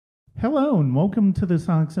Hello and welcome to the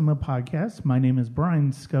Sonic Cinema Podcast. My name is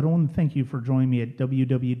Brian Scuttle and thank you for joining me at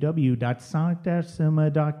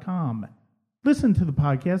www.sonic-cinema.com. Listen to the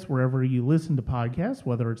podcast wherever you listen to podcasts,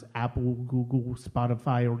 whether it's Apple, Google,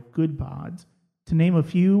 Spotify, or Good Pods, to name a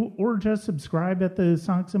few, or just subscribe at the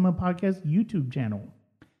Sonic Cinema Podcast YouTube channel.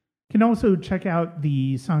 You can also check out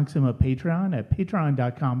the Sonic Cinema Patreon at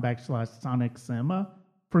patreon.com/SonicCinema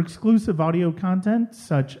for exclusive audio content,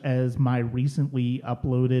 such as my recently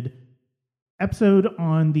uploaded episode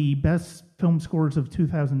on the best film scores of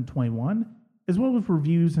 2021, as well as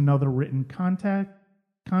reviews and other written content,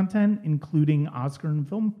 including Oscar and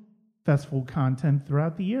Film Festival content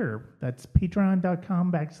throughout the year. That's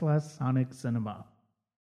patreon.com/SonicCinema.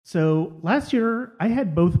 So last year, I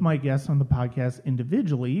had both my guests on the podcast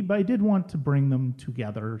individually, but I did want to bring them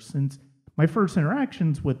together since my first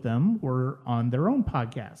interactions with them were on their own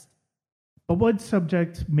podcast. But what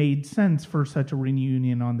subject made sense for such a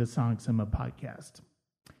reunion on the Sonic Cinema Podcast?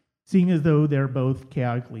 Seeing as though they're both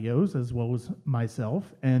chaotic Leos, as well as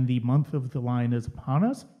myself, and the month of the Lion is upon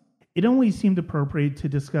us, it only seemed appropriate to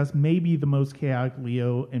discuss maybe the most chaotic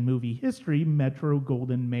Leo in movie history, Metro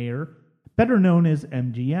Goldwyn Mayer, better known as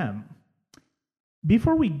MGM.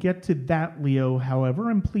 Before we get to that Leo, however,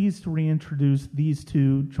 I'm pleased to reintroduce these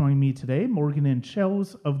two joining me today, Morgan and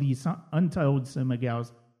Chels of the Untitled Cinema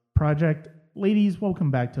Gals Project. Ladies,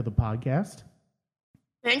 welcome back to the podcast.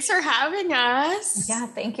 Thanks for having us. Yeah,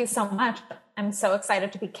 thank you so much. I'm so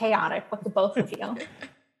excited to be chaotic with the both of you. I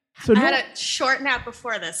had a short nap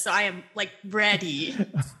before this, so I am ready.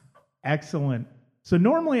 Excellent. So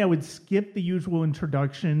normally I would skip the usual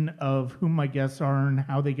introduction of who my guests are and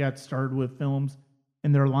how they got started with films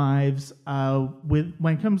in their lives when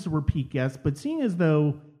it comes to repeat guests. But seeing as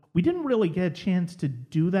though we didn't really get a chance to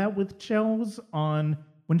do that with Chels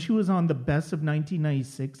when she was on the Best of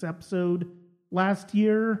 1996 episode last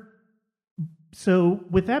year. So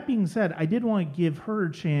with that being said, I did want to give her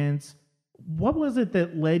a chance. What was it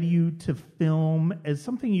that led you to film as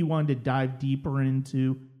something you wanted to dive deeper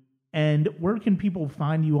into? And where can people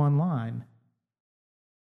find you online?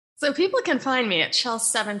 So people can find me at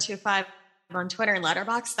Chels725 on Twitter and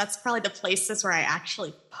Letterboxd. That's probably the places where I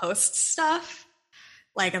actually post stuff.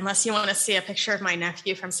 Unless you want to see a picture of my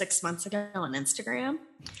nephew from 6 months ago on Instagram.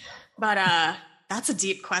 But that's a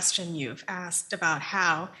deep question you've asked about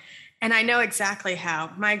how. And I know exactly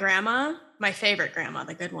how. My grandma, my favorite grandma,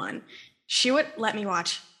 the good one, she would let me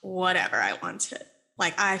watch whatever I wanted.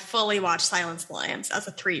 I fully watched Silence of the Lambs as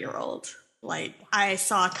a 3-year-old. I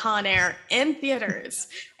saw Con Air in theaters,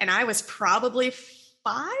 and I was probably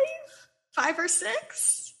five or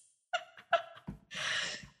six.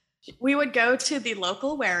 We would go to the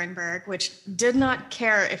local Warenberg, which did not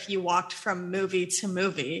care if you walked from movie to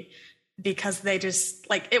movie because they just,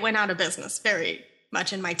 it went out of business very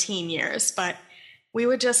much in my teen years. But we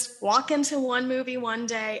would just walk into one movie one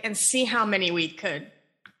day and see how many we could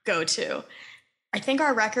go to. I think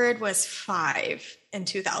our record was 5 in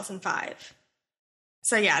 2005.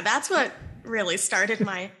 So yeah, that's what really started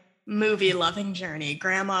my movie-loving journey,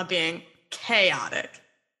 Grandma being chaotic.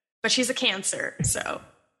 But she's a Cancer, so...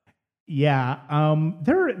 Yeah,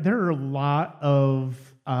 there are a lot of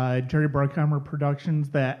Jerry Bruckheimer productions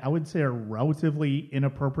that I would say are relatively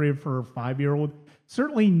inappropriate for a 5-year-old.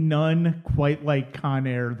 Certainly none quite like Con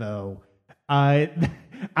Air, though. I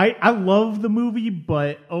love the movie,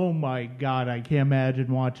 but oh my god, I can't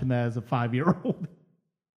imagine watching that as a 5-year-old.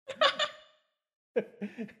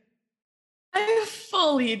 I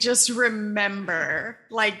fully just remember,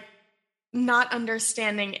 not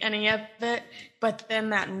understanding any of it, but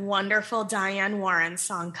then that wonderful Diane Warren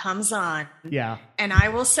song comes on. Yeah. And I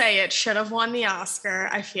will say it should have won the Oscar.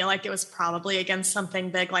 I feel like it was probably against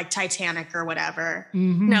something big like Titanic or whatever.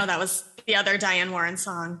 Mm-hmm. No, that was the other Diane Warren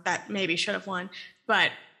song that maybe should have won.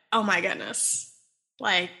 But, oh my goodness.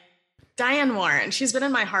 Diane Warren, she's been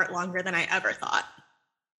in my heart longer than I ever thought.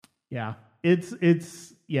 Yeah. And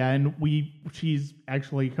she's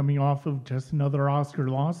actually coming off of just another Oscar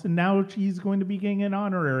loss, and now she's going to be getting an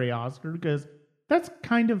honorary Oscar because that's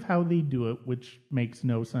kind of how they do it, which makes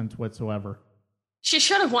no sense whatsoever. She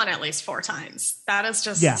should have won at least 4 times. That is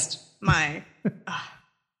just my...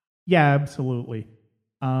 Yeah, absolutely.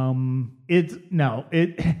 I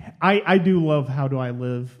do love How Do I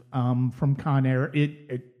Live from Con Air.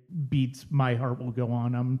 It beats My Heart Will Go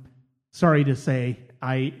On. I'm sorry to say,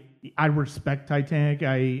 I respect Titanic.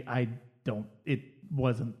 I don't. It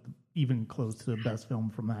wasn't even close to the best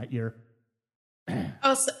film from that year.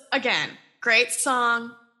 Oh, so again, great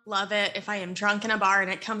song. Love it. If I am drunk in a bar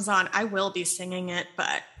and it comes on, I will be singing it.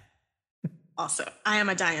 But also, I am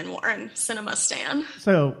a Diane Warren cinema stan.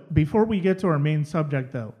 So before we get to our main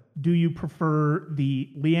subject, though, Do you prefer the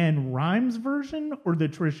Leanne Rimes version or the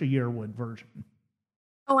Trisha Yearwood version?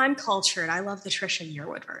 Oh, I'm cultured. I love the Trisha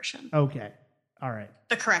Yearwood version. Okay. All right.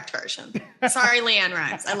 The correct version. Sorry, Leanne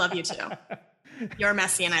Rimes. I love you too. You're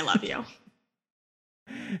messy and I love you.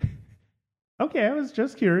 Okay, I was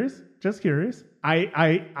just curious. Just curious.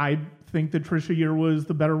 I think that Trisha Yearwood was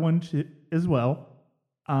the better one as well.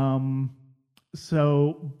 But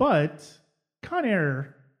Con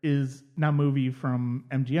Air is not a movie from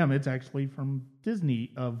MGM. It's actually from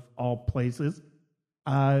Disney, of all places.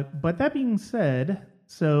 But that being said,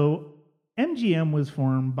 so MGM was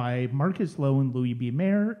formed by Marcus Lowe and Louis B.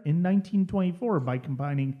 Mayer in 1924 by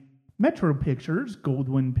combining Metro Pictures,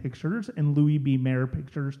 Goldwyn Pictures, and Louis B. Mayer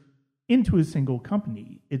Pictures into a single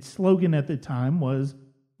company. Its slogan at the time was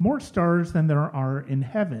 "More stars than there are in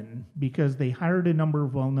heaven," because they hired a number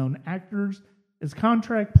of well-known actors as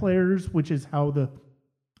contract players, which is how the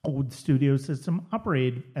old studio system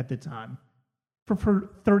operated at the time. For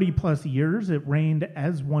 30 plus years, it reigned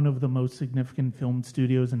as one of the most significant film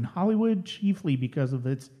studios in Hollywood, chiefly because of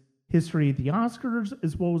its history at the Oscars,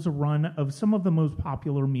 as well as a run of some of the most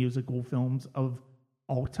popular musical films of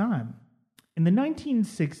all time. In the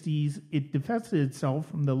 1960s, it divested itself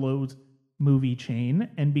from the Lowe's movie chain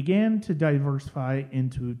and began to diversify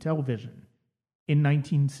into television. In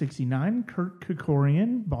 1969, Kurt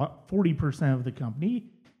Kerkorian bought 40% of the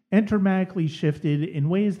company and dramatically shifted in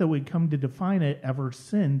ways that would come to define it ever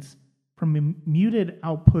since, from muted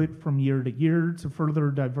output from year to year to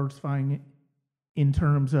further diversifying in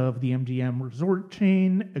terms of the MGM resort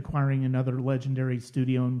chain, acquiring another legendary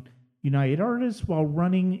studio in United Artists, while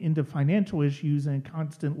running into financial issues and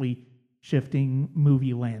constantly shifting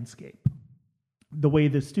movie landscape. The way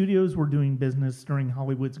the studios were doing business during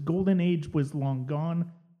Hollywood's golden age was long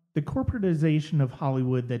gone. The corporatization of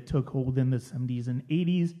Hollywood that took hold in the 70s and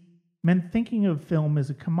 80s meant thinking of film as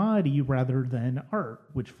a commodity rather than art,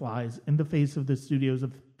 which flies in the face of the studio's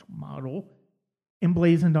official model,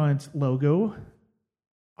 emblazoned on its logo,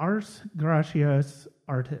 Ars Gratias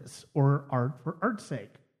Artis, or art for art's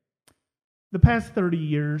sake. The past 30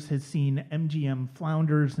 years has seen MGM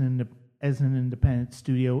flounders as an independent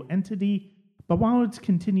studio entity, but while it's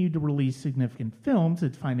continued to release significant films,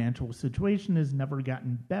 its financial situation has never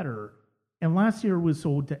gotten better, and last year was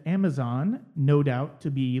sold to Amazon, no doubt to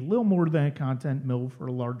be little more than a content mill for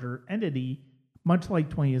a larger entity, much like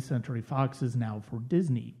 20th Century Fox is now for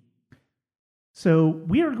Disney. So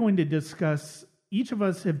we are going to discuss, each of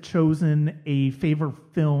us have chosen a favorite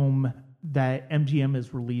film that MGM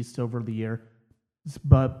has released over the year.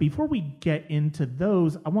 But before we get into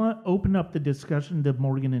those, I want to open up the discussion to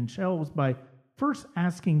Morgan and Shells by first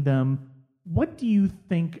asking them, what do you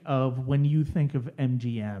think of when you think of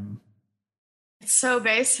MGM? It's so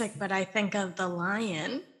basic, but I think of The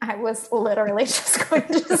Lion. I was literally just going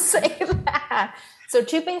to say that. So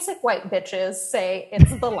two basic white bitches say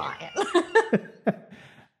it's The Lion.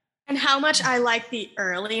 And how much I like the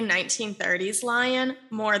early 1930s Lion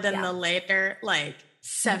more than the later,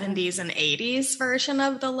 70s and 80s version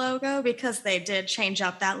of the logo, because they did change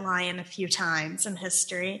up that lion a few times in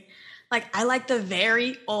history. I like the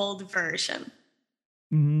very old version.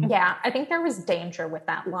 Mm-hmm. Yeah, I think there was danger with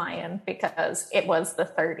that lion because it was the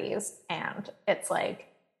 30s, and it's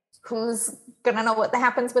who's gonna know what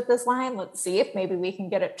happens with this lion? Let's see if maybe we can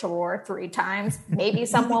get it to roar 3 times. Maybe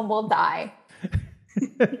someone will die.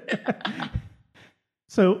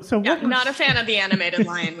 So not a fan of the animated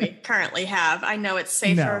lion we currently have. I know it's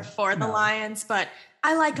safer for the lions, but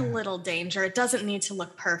I like a little danger. It doesn't need to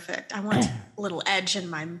look perfect. I want a little edge in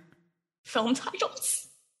my film titles.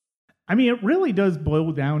 I mean, it really does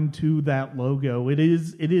boil down to that logo. It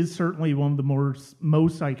is certainly one of the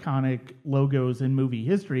most iconic logos in movie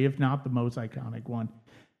history, if not the most iconic one.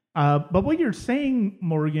 But what you're saying,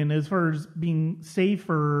 Morgan, as far as being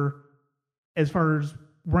safer, as far as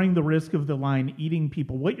running the risk of the lion eating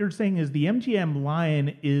people, what you're saying is the MGM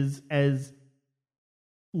lion is as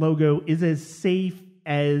safe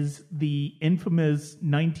as the infamous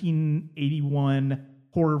 1981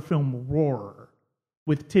 horror film Roar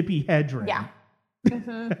with Tippi Hedren. Yeah.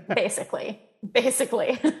 Mm-hmm. Basically.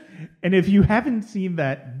 And if you haven't seen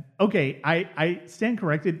that, okay, I stand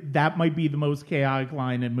corrected. That might be the most chaotic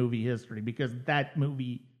line in movie history, because that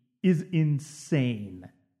movie is insane.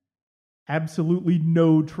 Absolutely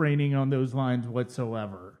no training on those lines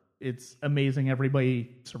whatsoever. It's amazing everybody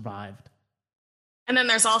survived. And then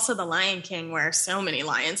there's also The Lion King, where so many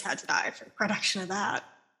lions had to die for production of that.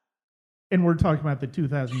 And we're talking about the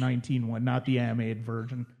 2019 one, not the animated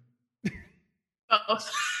version. Both.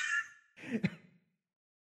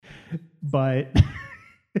 But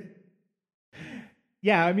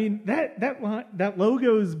Yeah, I mean that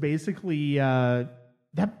logo is basically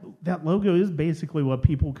that logo is basically what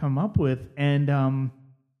people come up with, and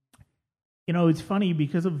it's funny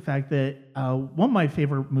because of the fact that one of my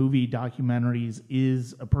favorite movie documentaries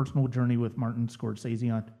is A Personal Journey with Martin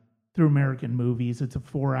Scorsese on through American movies. It's a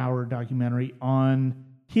 4-hour documentary on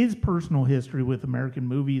his personal history with American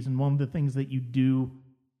movies, and one of the things that you do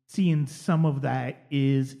see in some of that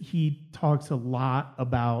is he talks a lot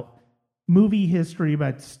about movie history,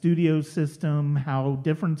 about studio system, how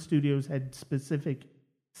different studios had specific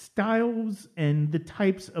styles and the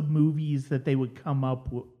types of movies that they would come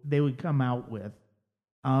out with.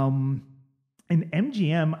 And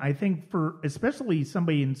MGM, I think, for especially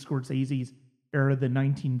somebody in Scorsese's era, the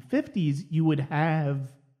 1950s, you would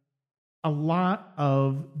have a lot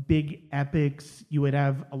of big epics. You would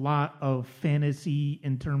have a lot of fantasy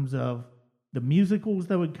in terms of the musicals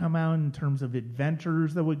that would come out, in terms of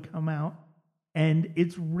adventures that would come out. And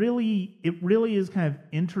it really is kind of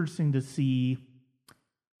interesting to see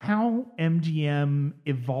how MGM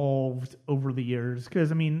evolved over the years.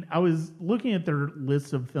 Because, I mean, I was looking at their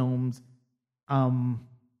list of films in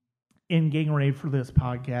getting ready for this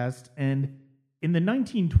podcast, and in the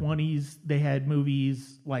 1920s, they had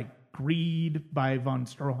movies like Greed by von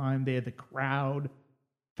Stroheim. They had The Crowd,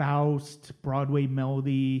 Faust, Broadway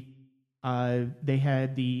Melody. They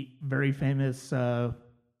had the very famous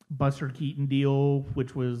Buster Keaton deal,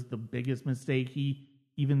 which was the biggest mistake he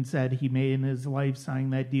even said he made in his life, signing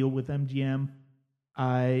that deal with MGM.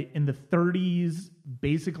 In the 30s,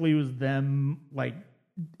 basically it was them like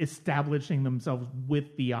establishing themselves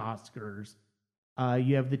with the Oscars.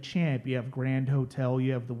 You have The Champ, you have Grand Hotel,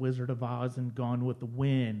 you have The Wizard of Oz and Gone with the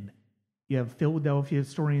Wind. You have Philadelphia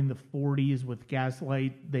Story in the 40s with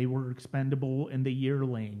Gaslight, They Were Expendable, and The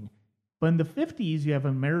Yearling. But in the 50s, you have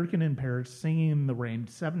American in Paris, Singing in the Rain,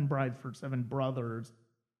 Seven Brides for Seven Brothers,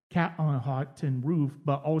 Cat on a Hot Tin Roof,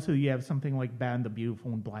 but also you have something like Bad and the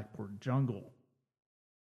Beautiful and Blackbird Jungle.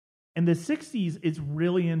 In the 60s, it's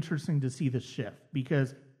really interesting to see the shift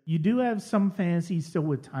because you do have some fantasy still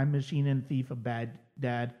with Time Machine and Thief of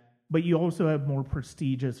Baghdad, but you also have more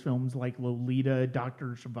prestigious films like Lolita,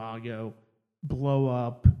 Dr. Zhivago, Blow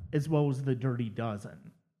Up, as well as The Dirty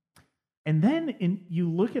Dozen. And then you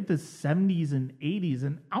look at the 70s and 80s,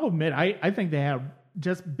 and I'll admit, I think they have,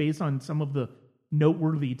 just based on some of the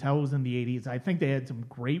noteworthy titles in the 80s, I think they had some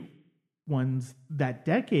great ones that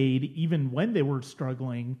decade, even when they were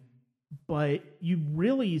struggling. But you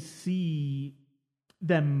really see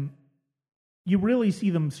them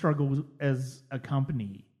struggle as a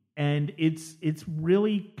company. And it's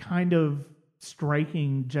really kind of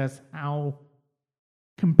striking just how,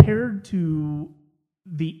 compared to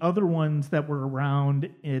the other ones that were around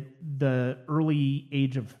at the early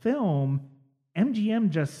age of film, MGM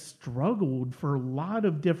just struggled for a lot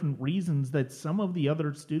of different reasons that some of the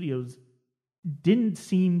other studios didn't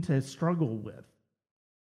seem to struggle with.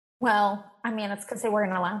 Well, I mean, it's because they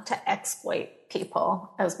weren't allowed to exploit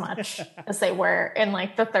people as much as they were in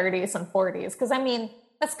like the 30s and 40s. Because, I mean,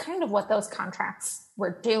 that's kind of what those contracts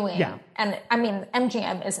were doing. Yeah. And, I mean,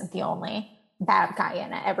 MGM isn't the only bad guy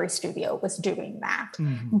in it. Every studio was doing that.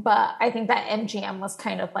 Mm-hmm. But I think that MGM was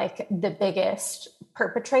kind of like the biggest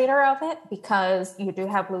perpetrator of it because you do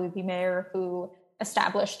have Louis B. Mayer, who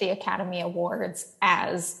established the Academy Awards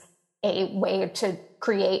as a way to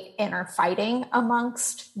create inner fighting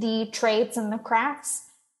amongst the trades and the crafts.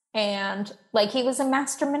 And like, he was a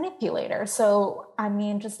master manipulator. So, I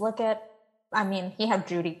mean, just look at, he had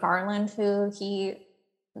Judy Garland, who he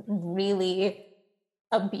really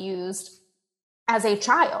abused as a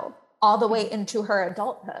child all the way into her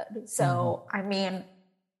adulthood. So, I mean,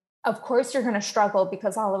 of course you're going to struggle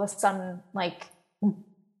because all of a sudden, like,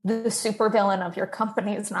 the supervillain of your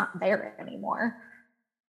company is not there anymore.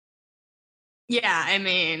 Yeah, I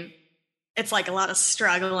mean, it's like a lot of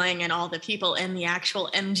struggling and all the people in the actual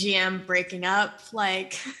MGM breaking up,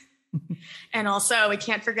 like, and also we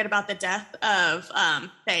can't forget about the death of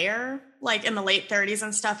Thayer, like in the late 30s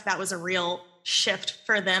and stuff. That was a real shift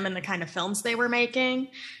for them in the kind of films they were making.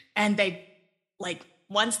 And they, like,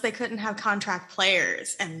 once they couldn't have contract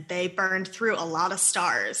players, and they burned through a lot of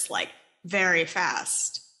stars, like, very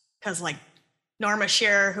fast. Because, like, Norma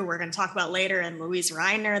Shearer, who we're going to talk about later, and Louise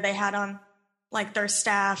Reiner, they had on, like, their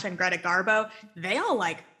staff, and Greta Garbo, they all,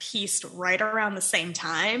 like, pieced right around the same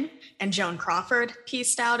time. And Joan Crawford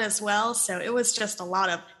pieced out as well. So it was just a lot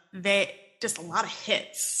of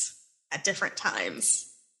hits at different times.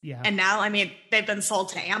 Yeah. And now, I mean, they've been sold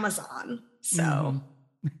to Amazon. So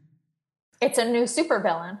it's a new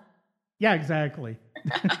supervillain. Yeah, exactly.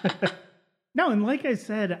 No, and like I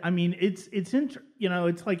said, I mean, it's it's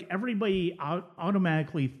like everybody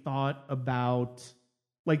automatically thought about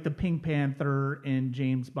like the Pink Panther and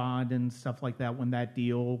James Bond and stuff like that when that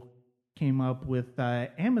deal came up with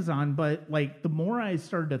Amazon. But like the more I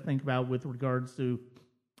started to think about with regards to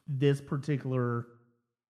this particular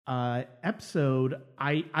episode,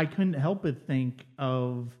 I couldn't help but think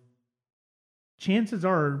of, chances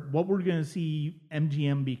are what we're going to see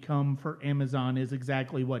MGM become for Amazon is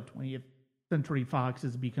exactly what 20th Century Fox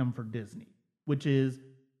has become for Disney, which is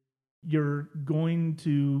you're going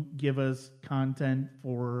to give us content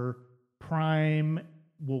for Prime.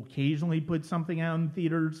 We'll occasionally put something out in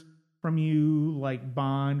theaters from you, like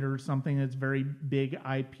Bond or something that's very big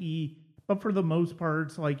IP. But for the most part,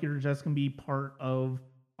 it's like you're just going to be part of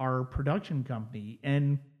our production company.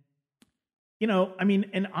 And, I mean,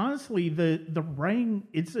 and honestly, the writing,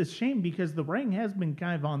 it's a shame because the writing has been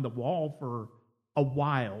kind of on the wall for a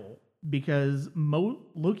while. Because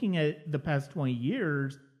looking at the past 20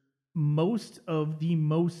 years, most of the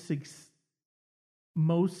most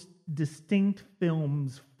distinct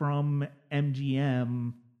films from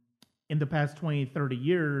MGM in the past 20, 30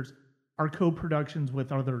 years are co-productions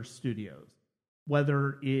with other studios.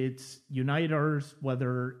 Whether it's United Artists,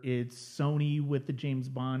 whether it's Sony with the James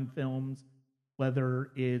Bond films, whether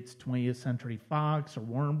it's 20th Century Fox or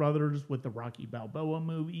Warner Brothers with the Rocky Balboa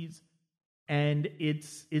movies. And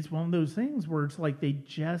it's one of those things where it's like they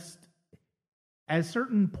just, at a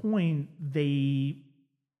certain point, they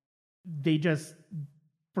just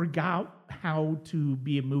forgot how to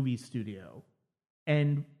be a movie studio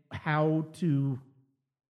and how to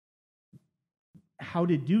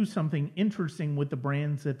do something interesting with the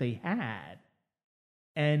brands that they had.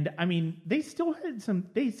 And I mean, they still have some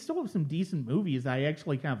decent movies I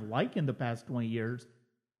actually kind of like in the past 20 years,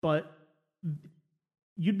 but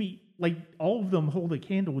you'd be like, all of them hold a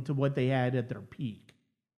candle to what they had at their peak.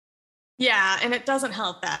 Yeah, and it doesn't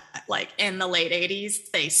help that, like, in the late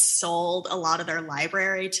 80s, they sold a lot of their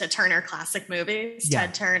library to Turner Classic Movies,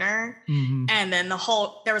 Ted Turner. Mm-hmm. And then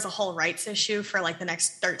there was a whole rights issue for, like, the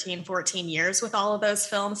next 13, 14 years with all of those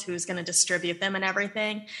films, who's going to distribute them and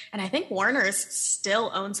everything. And I think Warner's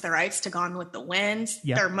still owns the rights to Gone with the Wind,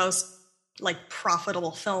 their most, like,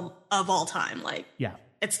 profitable film of all time. Like,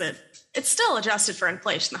 it's still adjusted for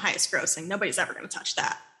inflation, the highest grossing. Nobody's ever going to touch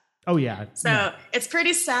that. Oh, yeah. So it's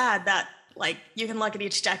pretty sad that, like, you can look at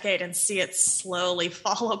each decade and see it slowly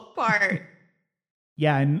fall apart.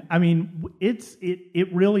 Yeah, and I mean,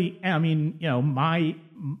 it really, I mean,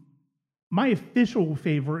 my official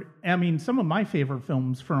favorite, I mean, some of my favorite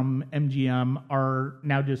films from MGM are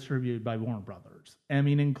now distributed by Warner Brothers. I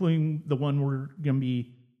mean, including the one we're going to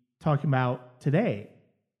be talking about today.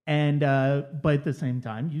 And but at the same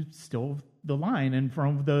time, you still have the line in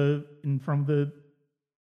front of the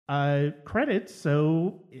credits,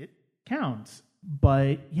 so it counts.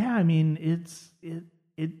 But yeah, I mean, it's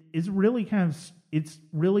really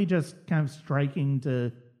just kind of striking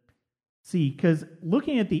to see, because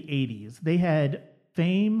looking at the 80s, they had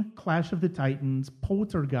Fame, Clash of the Titans,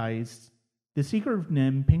 Poltergeist, The Secret of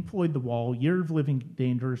NIMH, Pink Floyd The Wall, Year of Living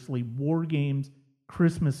Dangerously, War Games,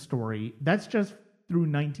 Christmas Story. That's just through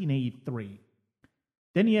 1983.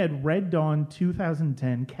 Then you had Red Dawn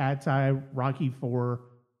 2010, Cat's Eye, Rocky IV,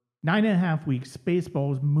 9.5 Weeks,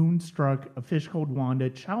 Spaceballs, Moonstruck, A Fish Called Wanda,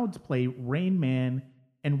 Child's Play, Rain Man,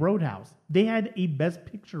 and Roadhouse. They had a Best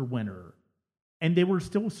Picture winner, and they were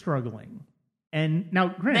still struggling. And now,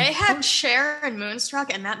 granted, they had Cher and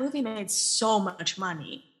Moonstruck, and that movie made so much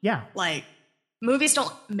money. Yeah. Like, movies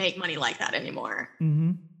don't make money like that anymore.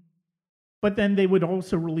 Mm-hmm. But then they would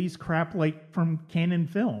also release crap like from Canon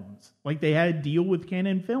Films. Like, they had a deal with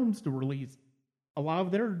Canon Films to release a lot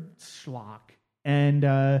of their schlock. And,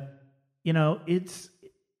 it's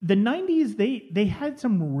the 90s, they had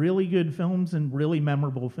some really good films and really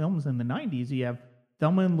memorable films in the 90s. You have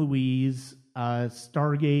Thelma and Louise,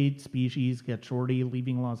 Stargate, Species, Get Shorty,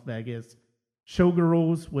 Leaving Las Vegas,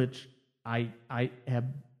 Showgirls, which I'm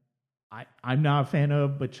not a fan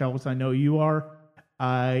of, but Chelsea, I know you are.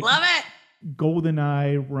 Love it.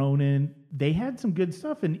 GoldenEye, Ronin, they had some good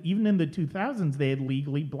stuff, and even in the 2000s, they had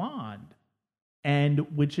Legally Blonde, and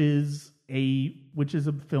which is a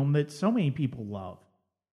film that so many people love,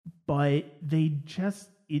 but it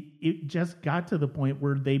just got to the point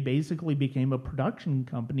where they basically became a production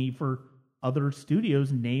company for other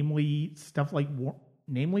studios, namely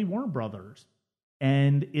Warner Brothers,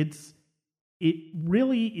 and it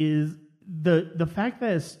really is the fact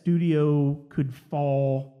that a studio could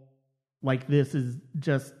fall like this is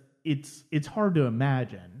just, it's hard to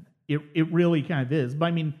imagine. It really kind of is. But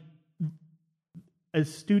I mean, a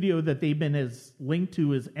studio that they've been as linked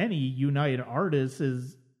to as any, United Artists,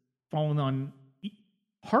 has fallen on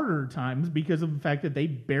harder times because of the fact that they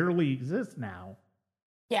barely exist now.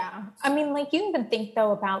 Yeah. I mean, like, you even think,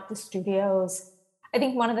 though, about the studios. I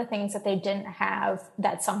think one of the things that they didn't have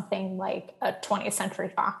that something like a 20th Century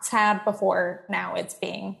Fox had before now it's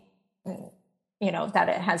being, that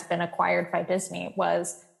it has been acquired by Disney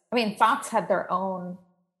was, I mean, Fox had their own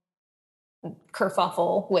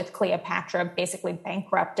kerfuffle with Cleopatra, basically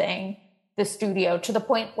bankrupting the studio to the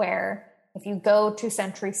point where if you go to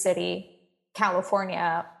Century City,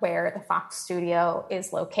 California, where the Fox studio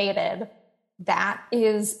is located, that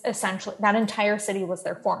is essentially, that entire city was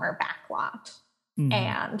their former backlot. Mm-hmm.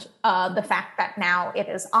 And the fact that now it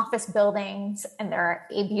is office buildings and there are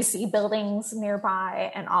ABC buildings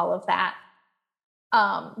nearby and all of that.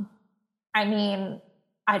 I mean,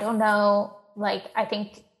 I don't know, like, I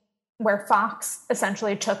think where Fox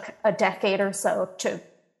essentially took a decade or so to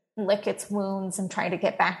lick its wounds and try to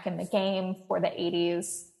get back in the game for the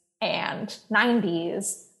 80s and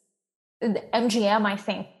 90s, the MGM, I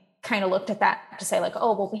think, kind of looked at that to say, like,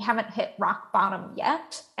 oh, well, we haven't hit rock bottom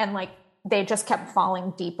yet. And, like, they just kept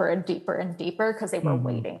falling deeper and deeper and deeper because they were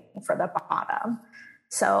waiting for the bottom.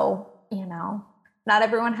 So, not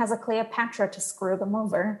everyone has a Cleopatra to screw them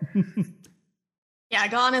over. Yeah,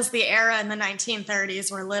 gone is the era in the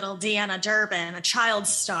 1930s where little Deanna Durbin, a child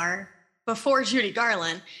star, before Judy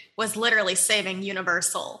Garland, was literally saving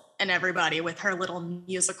Universal and everybody with her little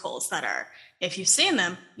musicals that are, if you've seen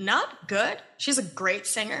them, not good. She's a great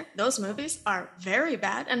singer. Those movies are very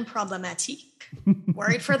bad and problematic.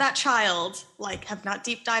 Worried for that child, like, have not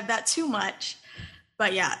deep dived that too much.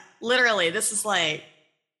 But yeah, literally, this is like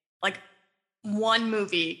one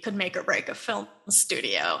movie could make or break a film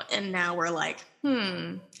studio. And now we're like,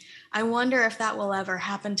 I wonder if that will ever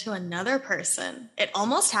happen to another person. It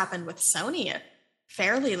almost happened with Sony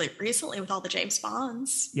fairly recently with all the James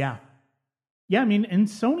Bonds. Yeah. Yeah, I mean, and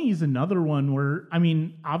Sony's another one where, I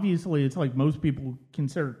mean, obviously it's like most people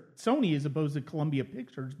consider Sony as opposed to Columbia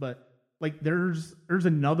Pictures, but like there's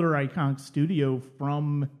another iconic studio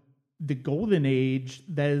from the golden age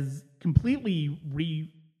that is completely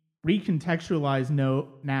recontextualized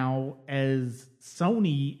now as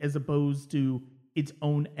Sony as opposed to its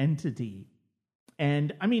own entity.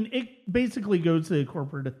 And I mean, it basically goes to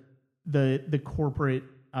the corporate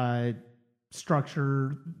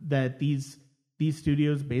structure that these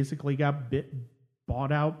studios basically got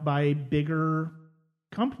bought out by bigger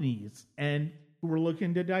companies and who were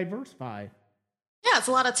looking to diversify. Yeah, it's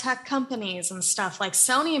a lot of tech companies and stuff. Like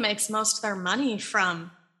Sony makes most of their money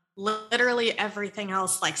from literally everything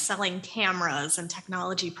else, like selling cameras and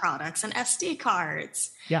technology products and SD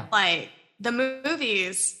cards. Yeah. Like the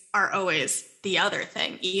movies are always the other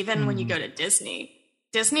thing. Even when you go to Disney,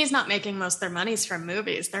 Disney's not making most of their monies from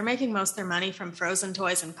movies. They're making most of their money from Frozen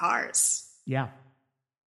toys and cars. Yeah.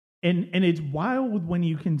 And it's wild when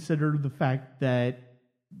you consider the fact that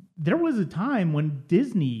there was a time when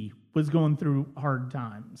Disney was going through hard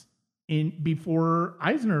times before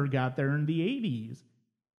Eisner got there in the 80s.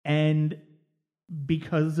 And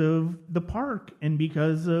because of the park and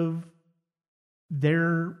because of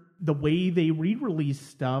the way they re-release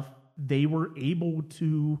stuff, they were able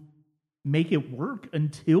to make it work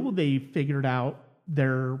until they figured out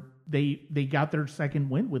they got their second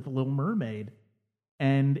wind with Little Mermaid.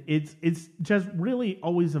 And it's just really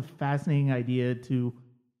always a fascinating idea to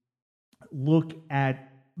look at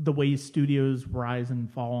the way studios rise and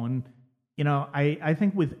fall. And I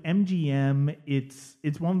think with MGM,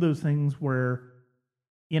 it's one of those things where,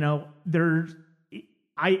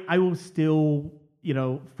 I will still,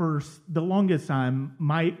 for the longest time,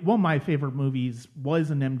 one of my favorite movies was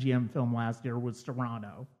an MGM film last year was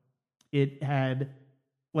Toronto. It had,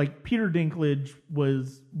 like, Peter Dinklage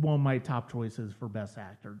was one of my top choices for Best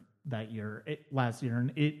Actor last year.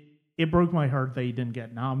 And it broke my heart that he didn't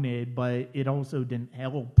get nominated, but it also didn't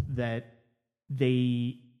help that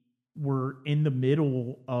they were in the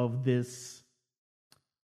middle of this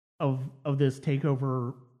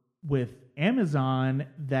takeover with Amazon,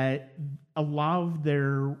 that a lot of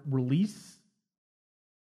their release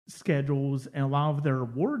schedules and a lot of their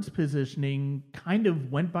awards positioning kind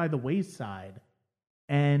of went by the wayside.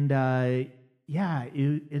 And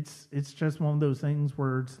it's just one of those things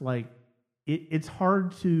where it's like it's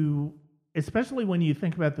hard to, especially when you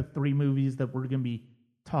think about the three movies that we're going to be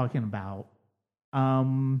talking about.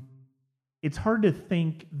 It's hard to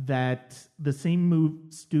think that the same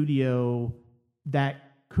studio that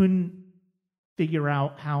couldn't figure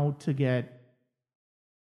out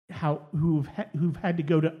who've had to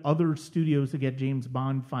go to other studios to get James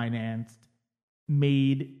Bond financed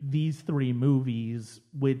made these three movies,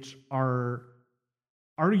 which are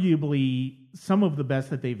arguably some of the best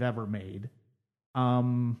that they've ever made.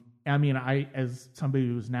 I mean, as somebody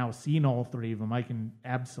who's now seen all three of them, I can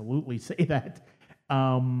absolutely say that.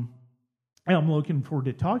 I'm looking forward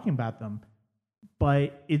to talking about them.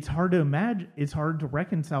 But it's hard to imagine, it's hard to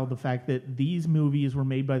reconcile the fact that these movies were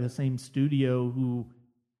made by the same studio who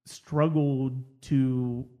struggled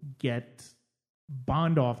to get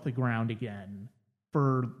Bond off the ground again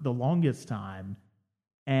for the longest time.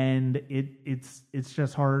 And it's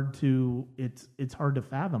just hard to it's hard to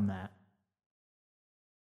fathom that.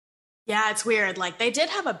 Yeah, it's weird. Like, they did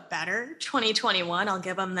have a better 2021. I'll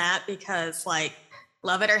give them that, because, like,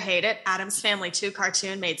 love it or hate it, Addams Family 2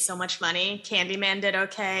 cartoon made so much money. Candyman did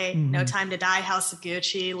okay. Mm-hmm. No Time to Die, House of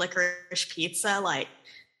Gucci, Licorice Pizza. Like,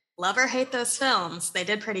 love or hate those films, they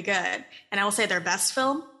did pretty good. And I will say their best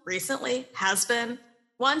film recently has been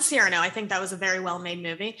Cyrano. I think that was a very well-made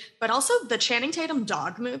movie. But also the Channing Tatum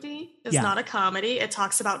dog movie is not a comedy. It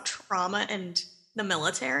talks about trauma and the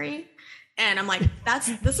military. And I'm like,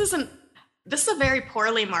 this is a very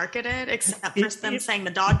poorly marketed, except for them saying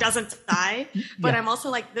the dog doesn't die. But I'm also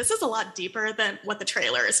like, this is a lot deeper than what the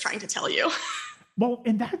trailer is trying to tell you. Well,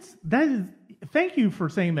 and that is, thank you for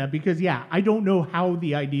saying that, because I don't know how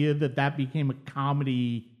the idea that became a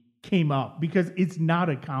comedy came up, because it's not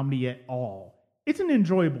a comedy at all. It's an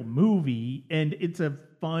enjoyable movie and it's a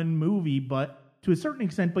fun movie, but to a certain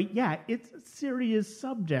extent, but it's a serious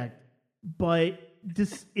subject. But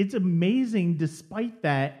it's amazing, despite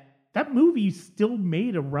that movie still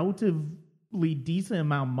made a relatively decent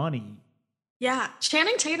amount of money. Yeah,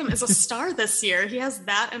 Channing Tatum is a star this year. He has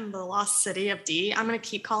that and The Lost City of D. I'm going to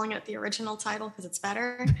keep calling it the original title because it's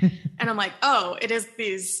better. And I'm like, oh, it is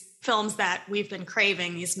these films that we've been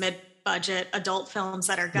craving, these mid-budget adult films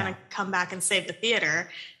that are going to come back and save the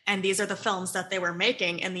theater. And these are the films that they were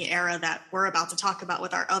making in the era that we're about to talk about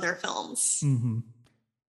with our other films. Mm-hmm.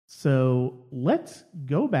 So let's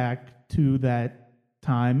go back to that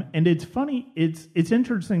time. And it's funny, it's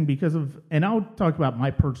interesting because of, and I'll talk about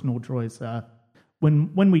my personal choice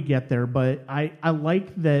when we get there, but I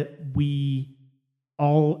like that we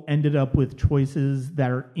all ended up with choices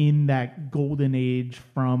that are in that golden age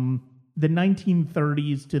from the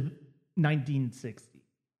 1930s to 1960,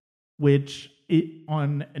 which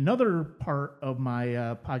on another part of my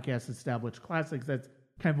podcast, Established Classics, that's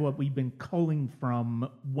kind of what we've been culling from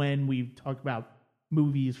when we've talked about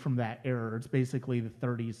movies from that era. It's basically the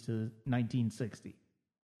 30s to 1960.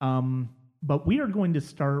 But we are going to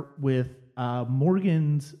start with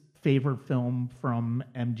Morgan's favorite film from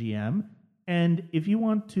MGM. And if you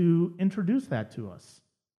want to introduce that to us.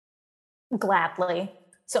 Gladly.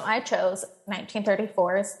 So I chose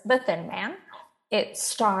 1934's The Thin Man. It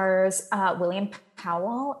stars William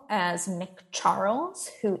Powell as Nick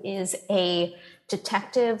Charles, who is a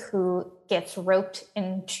detective who gets roped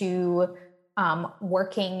into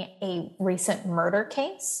working a recent murder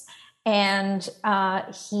case. And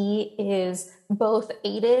he is both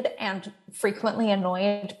aided and frequently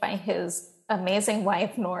annoyed by his amazing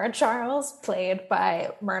wife, Nora Charles, played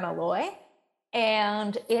by Myrna Loy.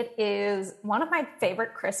 And it is one of my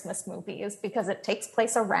favorite Christmas movies because it takes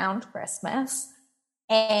place around Christmas.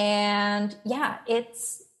 And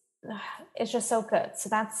it's just so good. So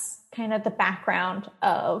that's kind of the background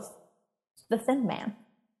of The Thin Man.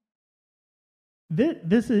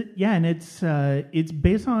 This is and it's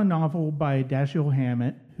based on a novel by Dashiell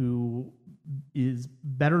Hammett, who is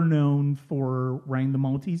better known for writing The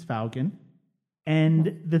Maltese Falcon.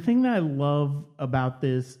 And the thing that I love about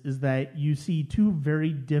this is that you see two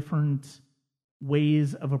very different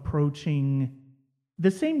ways of approaching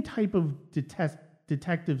the same type of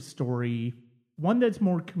detective story, one that's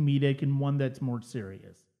more comedic and one that's more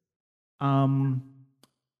serious. I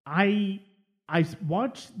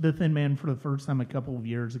watched The Thin Man for the first time a couple of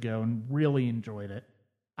years ago and really enjoyed it.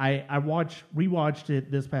 I rewatched it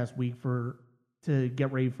this past week to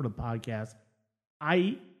get ready for the podcast.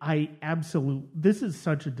 I absolutely, this is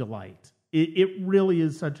such a delight. It really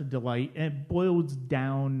is such a delight. And it boils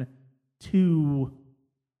down to,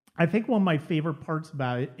 I think one of my favorite parts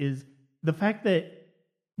about it is the fact that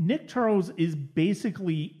Nick Charles is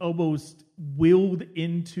basically almost willed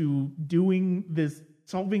into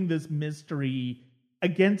solving this mystery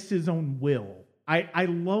against his own will. I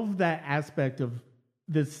love that aspect of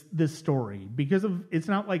this story because it's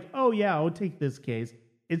not like, oh yeah, I'll take this case.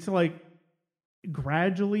 It's like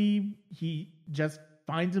gradually he just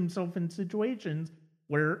finds himself in situations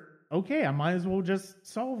where, okay, I might as well just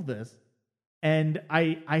solve this. And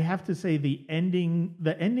I have to say the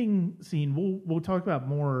ending scene, we'll talk about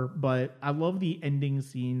more, but I love the ending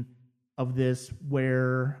scene of this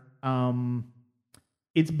where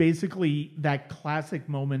it's basically that classic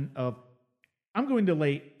moment of, I'm going to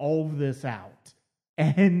lay all of this out.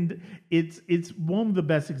 And it's one of the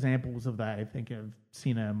best examples of that I think I've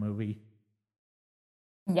seen in a movie.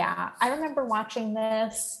 Yeah, I remember watching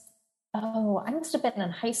this. Oh, I must have been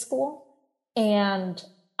in high school, and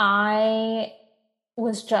I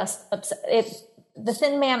was just upset. The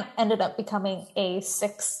Thin Man ended up becoming a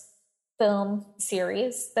 6-film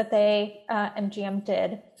series that they MGM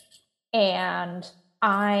did, and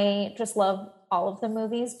I just love all of the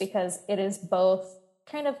movies because it is both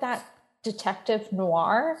kind of that detective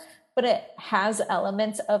noir, but it has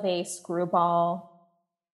elements of a screwball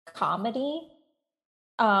comedy.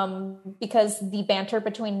 Because the banter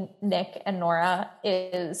between Nick and Nora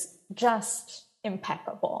is just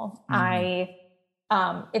impeccable.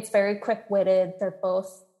 Mm-hmm. It's very quick-witted.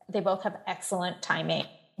 They both have excellent timing.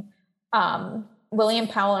 William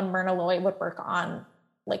Powell and Myrna Loy would work on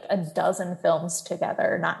like a dozen films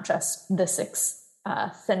together, not just the 6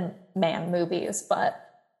 Thin Man movies, but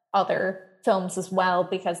other films as well,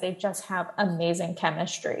 because they just have amazing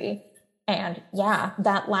chemistry. And yeah,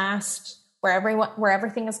 that last where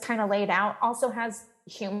everything is kind of laid out also has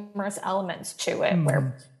humorous elements to it,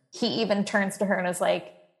 where he even turns to her and is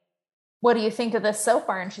like, what do you think of this so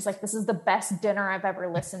far? And she's like, this is the best dinner I've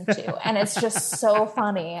ever listened to. And it's just so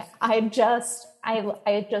funny. I just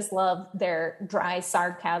love their dry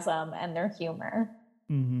sarcasm and their humor.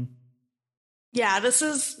 Mm-hmm. Yeah, this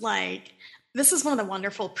is one of the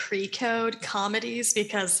wonderful pre-code comedies,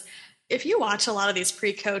 because if you watch a lot of these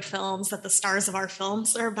pre-code films that the stars of our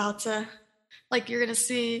films are about to, like, you're going to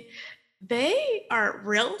see, they are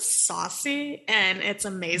real saucy, and it's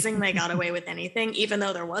amazing they got away with anything. Even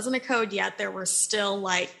though there wasn't a code yet, there were still,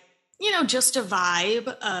 like, just a vibe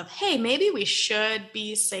of, hey, maybe we should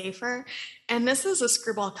be safer. And this is a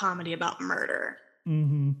screwball comedy about murder.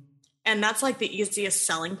 Mm-hmm. And that's like the easiest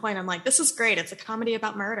selling point. I'm like, this is great. It's a comedy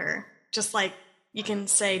about murder. Just like you can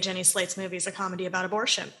say Jenny Slate's movie is a comedy about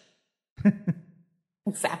abortion.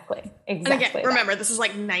 Exactly. And again, remember, this is like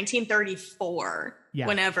 1934,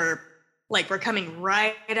 whenever, like, we're coming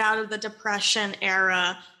right out of the Depression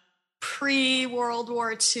era, pre-World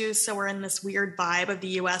War II, so we're in this weird vibe of the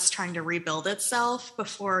U.S. trying to rebuild itself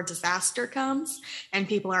before disaster comes, and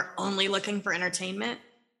people are only looking for entertainment.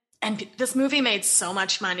 And this movie made so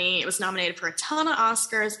much money. It was nominated for a ton of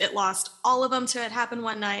Oscars. It lost all of them to It Happened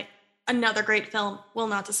One Night. Another great film, will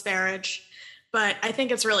not disparage. But I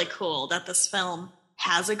think it's really cool that this film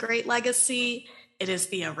has a great legacy. It is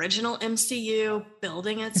the original MCU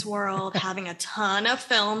building its world, having a ton of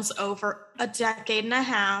films over a decade and a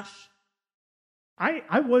half.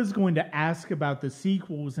 I was going to ask about the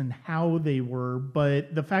sequels and how they were,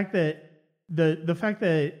 but the fact that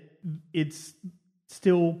it's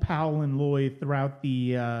still Powell and Loy throughout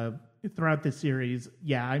the series,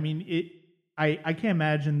 yeah, I mean I can't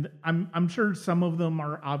imagine. I'm sure some of them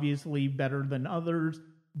are obviously better than others,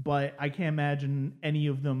 but I can't imagine any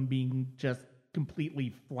of them being just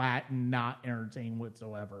completely flat and not entertaining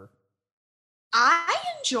whatsoever. I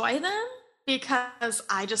enjoy them because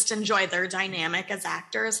I just enjoy their dynamic as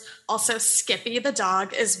actors. Also, Skippy the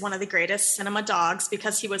dog is one of the greatest cinema dogs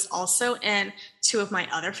because he was also in 2 of my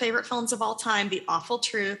other favorite films of all time, The Awful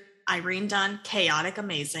Truth, Irene Dunne, Chaotic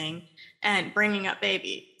Amazing, and Bringing Up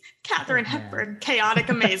Baby. Katharine Hepburn, Chaotic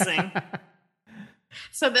Amazing.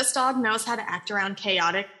 So this dog knows how to act around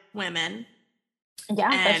chaotic women. Yeah,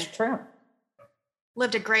 that's true.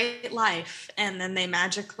 Lived a great life, and then they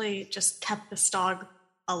magically just kept this dog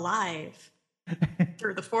alive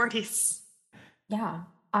through the 40s. Yeah.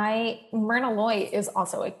 Myrna Loy is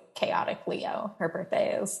also a chaotic Leo. Her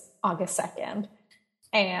birthday is August 2nd.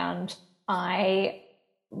 And I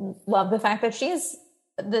love the fact that she's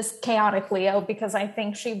this chaotic Leo, because I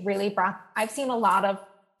think she really I've seen a lot of,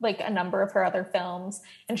 like, a number of her other films,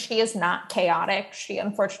 and she is not chaotic. She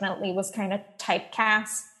unfortunately was kind of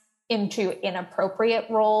typecast into inappropriate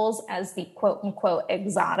roles as the quote unquote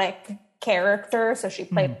exotic character. So she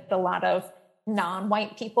played a lot of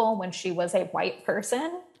non-white people when she was a white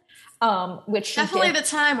person. Which she definitely the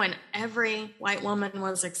time when every white woman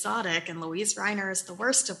was exotic, and Louise Reiner is the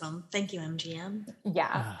worst of them. Thank you, MGM.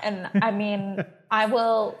 Yeah. And I mean,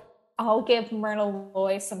 I'll give Myrna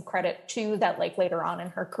Loy some credit too, that, like, later on in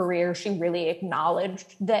her career, she really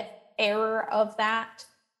acknowledged the error of that.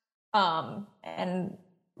 And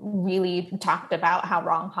really talked about how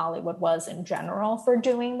wrong Hollywood was in general for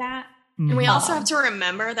doing that. And we also have to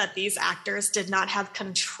remember that these actors did not have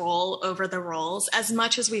control over the roles as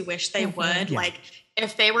much as we wish they would. Yeah. Like,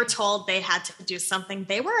 if they were told they had to do something,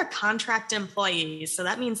 they were a contract employee. So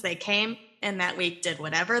that means they came, in that week did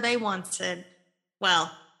whatever they wanted.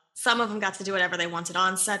 Well, some of them got to do whatever they wanted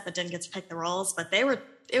on set, but didn't get to pick the roles. But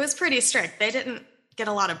it was pretty strict. They didn't get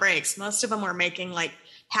a lot of breaks. Most of them were making like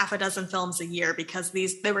half a dozen films a year because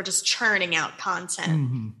they were just churning out content.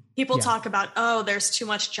 Mm-hmm. People talk about, oh, there's too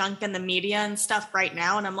much junk in the media and stuff right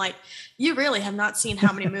now. And I'm like, you really have not seen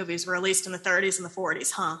how many movies were released in the 30s and the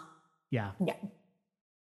 40s, huh? Yeah. Yeah.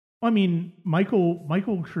 I mean, Michael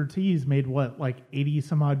Curtiz made what, like 80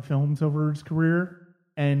 some odd films over his career?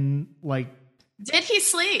 And like... Did he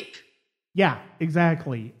sleep? Yeah,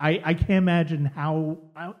 exactly. I can't imagine how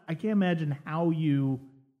you...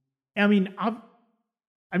 I mean,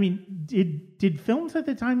 did films at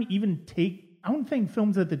the time even take... I don't think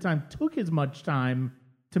films at the time took as much time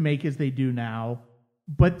to make as they do now.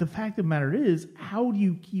 But the fact of the matter is, how do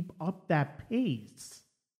you keep up that pace?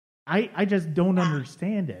 I just don't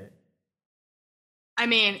understand it. I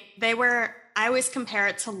mean, I always compare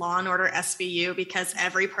it to Law & Order SVU because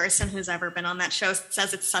every person who's ever been on that show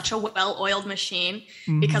says it's such a well-oiled machine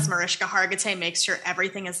because Mariska Hargitay makes sure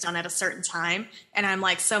everything is done at a certain time. And I'm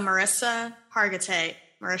like, so Mariska,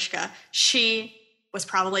 she was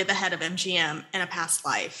probably the head of MGM in a past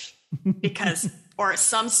life or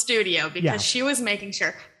some studio because she was making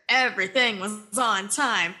sure everything was on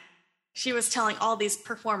time. She was telling all these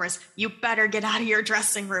performers, you better get out of your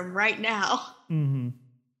dressing room right now. Mm-hmm.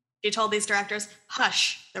 She told these directors,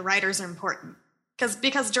 hush, the writers are important.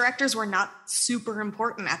 Because directors were not super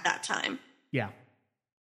important at that time. Yeah.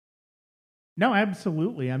 No,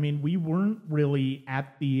 absolutely. I mean, we weren't really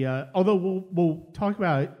at the... although we'll talk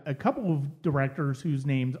about a couple of directors whose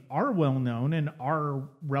names are well known and are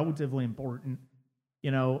relatively important.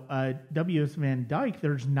 You know, W.S. Van Dyke,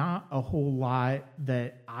 there's not a whole lot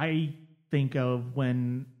that I think of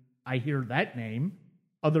when I hear that name,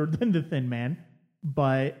 other than The Thin Man.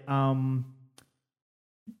 But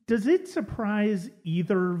does it surprise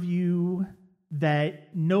either of you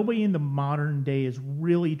that nobody in the modern day has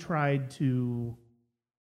really tried to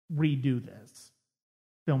redo this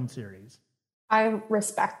film series? I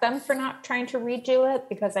respect them for not trying to redo it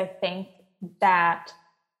because I think that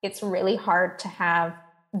it's really hard to have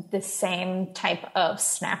the same type of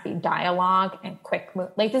snappy dialogue and quick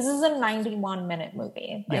like this is a 91-minute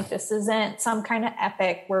movie. Like this isn't some kind of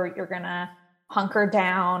epic where you're gonna hunker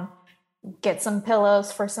down, get some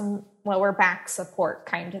pillows for some lower back support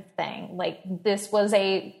kind of thing. Like this was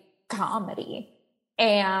a comedy.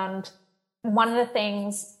 And one of the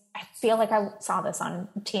things, I feel like I saw this on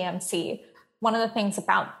TMC, one of the things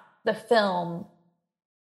about the film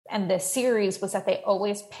and this series was that they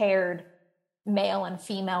always paired male and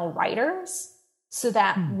female writers so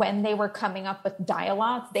that when they were coming up with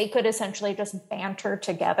dialogue, they could essentially just banter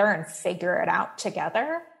together and figure it out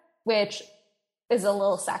together, which is a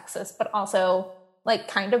little sexist, but also like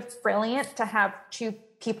kind of brilliant to have two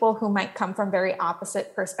people who might come from very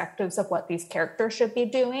opposite perspectives of what these characters should be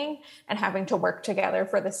doing and having to work together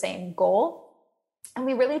for the same goal. And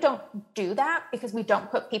we really don't do that because we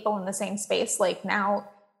don't put people in the same space. Like now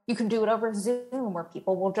you can do it over Zoom where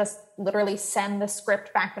people will just literally send the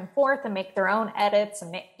script back and forth and make their own edits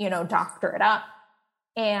and, you know, doctor it up.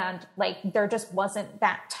 And like, there just wasn't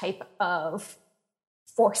that type of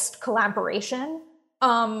forced collaboration.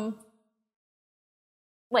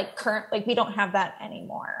 Like we don't have that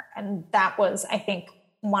anymore. And that was, I think,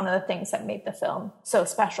 one of the things that made the film so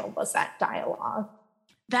special was that dialogue.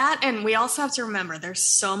 That, and we also have to remember there's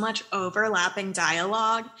so much overlapping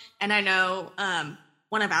dialogue. And I know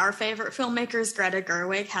one of our favorite filmmakers, Greta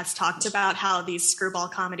Gerwig, has talked about how these screwball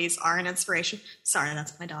comedies are an inspiration. Sorry,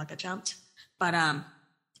 that's my dog that jumped. But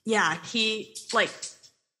yeah,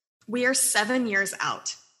 we are 7 years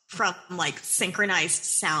out from like synchronized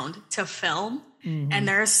sound to film. Mm-hmm. And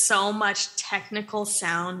there's so much technical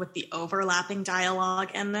sound with the overlapping dialogue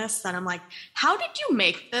in this that I'm like, how did you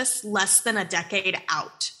make this less than a decade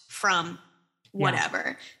out from whatever?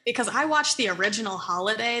 Yeah. Because I watched the original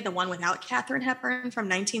Holiday, the one without Katharine Hepburn from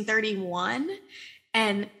 1931.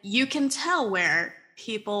 And you can tell where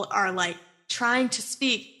people are like trying to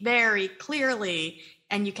speak very clearly.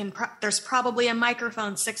 And you can, there's probably a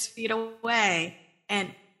microphone 6 feet away. And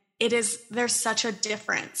there's such a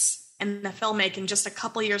difference in the filmmaking just a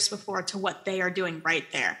couple years before to what they are doing right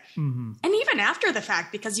there. Mm-hmm. And even after the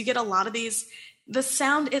fact, because you get a lot of the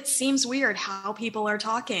sound, it seems weird how people are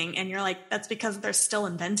talking. And you're like, that's because they're still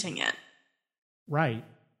inventing it. Right.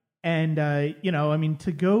 And, I mean,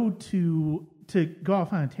 to go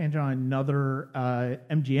off on a tangent on another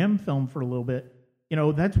MGM film for a little bit,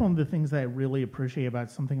 that's one of the things that I really appreciate about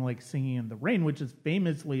something like Singing in the Rain, which is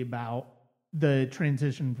famously about the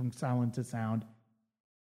transition from silent to sound.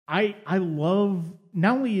 I love,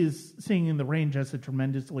 not only is Singing in the Rain just a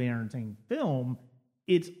tremendously entertaining film,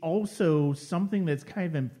 it's also something that's kind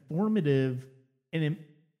of informative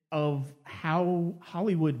of how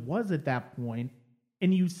Hollywood was at that point.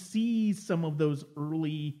 And you see some of those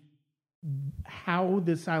early, how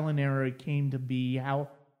the silent era came to be, how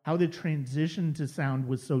the transition to sound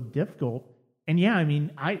was so difficult. And yeah, I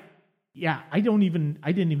mean, I didn't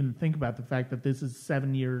even think about the fact that this is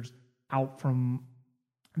 7 years out from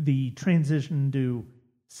the transition to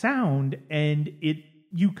sound, and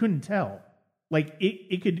you couldn't tell. Like,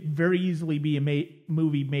 it could very easily be a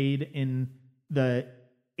movie made in the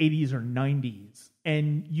 80s or 90s,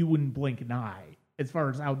 and you wouldn't blink an eye as far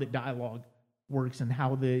as how the dialogue works and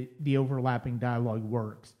how the overlapping dialogue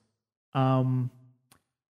works.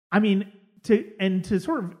 I mean, to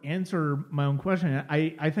sort of answer my own question,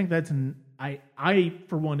 I think that's I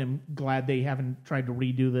for one am glad they haven't tried to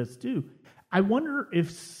redo this too. I wonder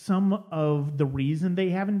if some of the reason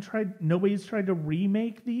nobody's tried to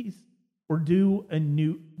remake these or do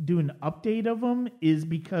an update of them is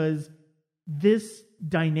because this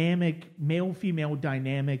dynamic, male-female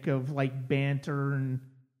dynamic of like banter and,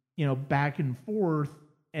 you know, back and forth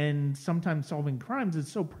and sometimes solving crimes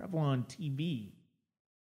is so prevalent on TV.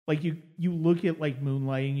 Like you look at like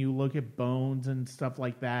Moonlighting, you look at Bones and stuff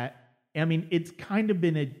like that. I mean, it's kind of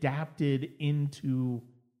been adapted into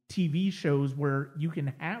TV shows where you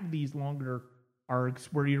can have these longer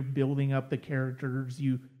arcs where you're building up the characters.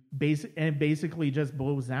 It basically just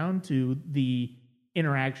boils down to the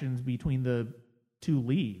interactions between the two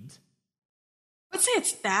leads. I would say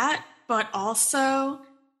it's that, but also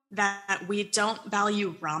that we don't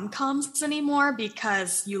value rom-coms anymore,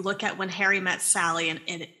 because you look at When Harry Met Sally and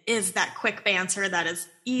it is that quick banter that is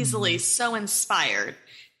easily so inspired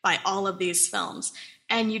by all of these films.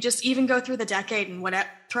 And you just even go through the decade and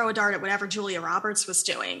throw a dart at whatever Julia Roberts was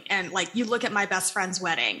doing. And like, you look at My Best Friend's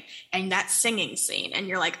Wedding and that singing scene and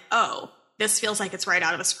you're like, oh, this feels like it's right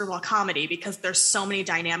out of a screwball comedy, because there's so many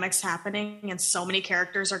dynamics happening and so many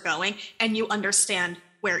characters are going, and you understand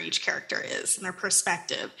where each character is and their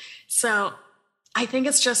perspective. So I think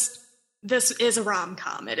it's just, this is a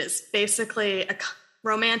rom-com. It is basically a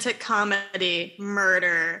romantic comedy,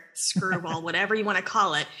 murder, screwball, whatever you want to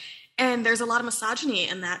call it. And there's a lot of misogyny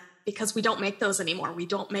in that, because we don't make those anymore. We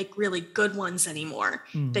don't make really good ones anymore.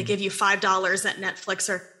 They give you $5 at Netflix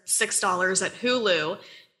or $6 at Hulu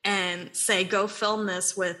and say, go film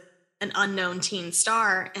this with an unknown teen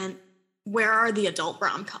star. And where are the adult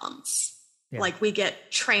rom-coms? Yeah. Like, we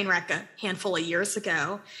get Trainwreck a handful of years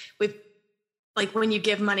ago. Like, when you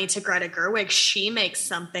give money to Greta Gerwig, she makes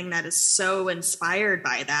something that is so inspired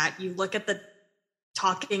by that. You look at the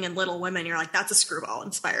Talking and Little Women, you're like, that's a screwball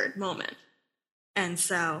inspired moment. And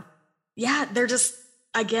so, yeah, they're just,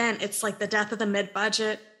 again, it's like the death of the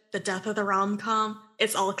mid-budget, the death of the rom-com.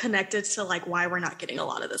 It's all connected to like why we're not getting a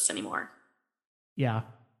lot of this anymore. Yeah.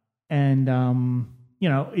 And, you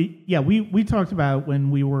know, we talked about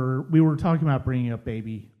when we were talking about Bringing Up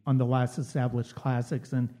Baby on the last established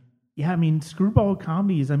classics. And yeah, I mean, screwball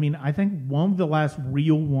comedies. I mean, I think one of the last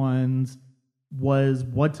real ones was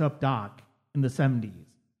What's Up, Doc in the 70s.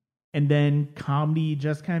 And then comedy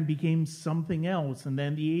just kind of became something else. And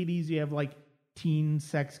then the 80s, you have like teen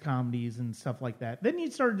sex comedies and stuff like that. Then you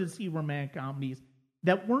started to see romantic comedies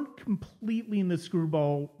that weren't completely in the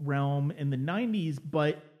screwball realm in the 90s,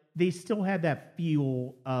 but they still had that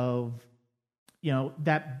feel of, you know,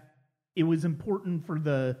 that it was important for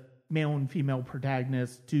the male and female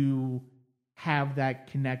protagonists to have that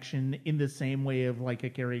connection in the same way of like a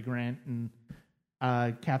Cary Grant and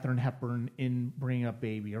Katharine Hepburn in Bringing Up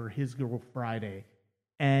Baby or His Girl Friday.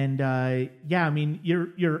 And yeah, I mean,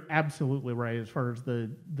 you're absolutely right as far as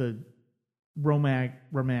the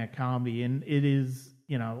romantic comedy, and it is,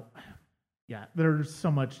 you know, yeah, there's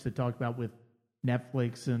so much to talk about with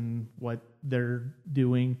Netflix and what they're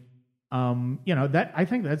doing. You know, that I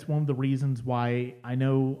think that's one of the reasons why I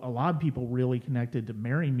know a lot of people really connected to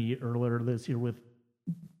Marry Me earlier this year with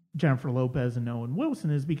Jennifer Lopez and Owen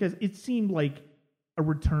Wilson, is because it seemed like a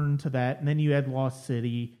return to that. And then you had Lost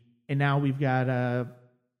City, and now we've got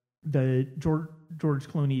the George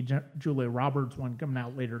Clooney, Julia Roberts one coming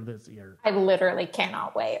out later this year. I literally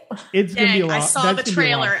cannot wait. It's gonna be a lot. I saw the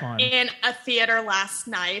trailer in a theater last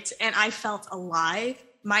night, and I felt alive.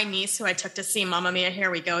 My niece, who I took to see Mamma Mia,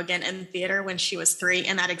 Here We Go Again in theater when she was 3,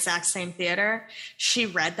 in that exact same theater, she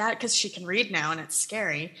read that because she can read now and it's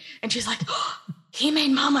scary. And she's like, oh, he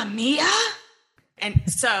made Mamma Mia? And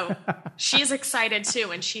so she's excited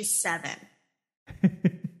too, and she's 7.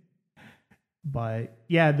 But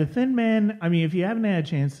yeah, The Thin Man, I mean, if you haven't had a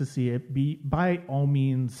chance to see it, by all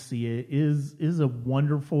means see it. Is a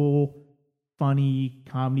wonderful, funny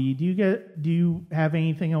comedy. Do you have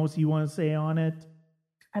anything else you want to say on it?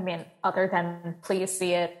 I mean, other than please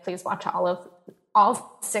see it, please watch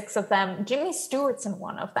all 6 of them. Jimmy Stewart's in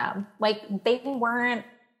one of them. Like, they weren't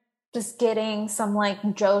just getting some like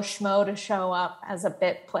Joe Schmo to show up as a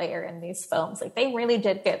bit player in these films. Like, they really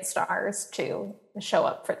did get stars to show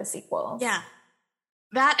up for the sequels. Yeah.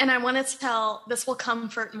 That, and I want to tell, this will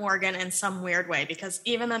comfort Morgan in some weird way, because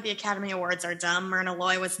even though the Academy Awards are dumb, Myrna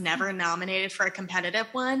Loy was never nominated for a competitive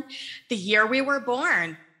one. The year we were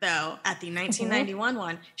born, though, at the 1991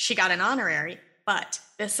 one, she got an honorary. But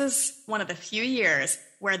this is one of the few years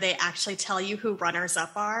where they actually tell you who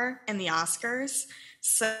runners-up are in the Oscars.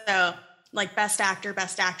 So, like, Best Actor,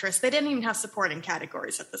 Best Actress, they didn't even have supporting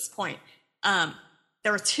categories at this point.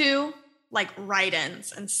 There were 2, like,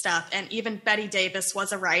 write-ins and stuff, and even Bette Davis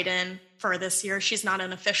was a write-in for this year. She's not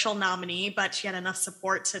an official nominee, but she had enough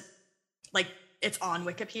support to, like, it's on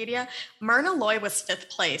Wikipedia. Myrna Loy was 5th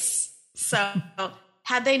place. So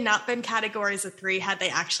had they not been categories of 3, had they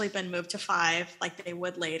actually been moved to 5, like they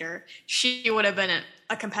would later, she would have been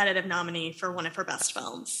a competitive nominee for one of her best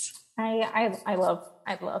films. I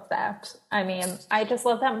love that. I mean, I just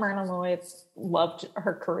love that Myrna Loy loved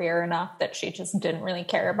her career enough that she just didn't really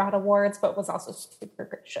care about awards, but was also super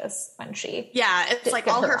gracious when she... Yeah, it's like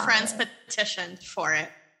all her friends petitioned for it.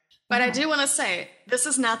 But I do want to say, this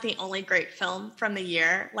is not the only great film from the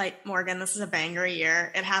year. Like, Morgan, this is a banger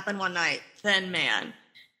year. It Happened One Night, Thin Man,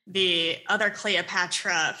 the other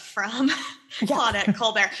Cleopatra from Claudette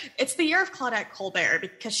Colbert. It's the year of Claudette Colbert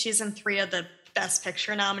because she's in 3 of the Best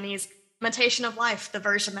Picture nominees. Imitation of Life, the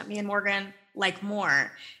version that me and Morgan like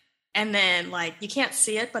more. And then, like, you can't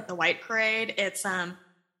see it, but The White Parade, it's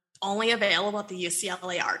only available at the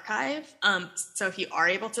UCLA archive. So if you are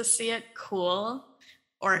able to see it, cool.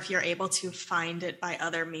 Or if you're able to find it by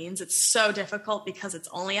other means. It's so difficult because it's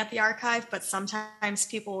only at the archive, but sometimes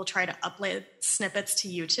people will try to upload snippets to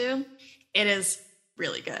YouTube. It is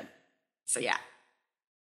really good. So yeah.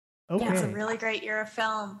 Okay. Yeah, it's a really great year of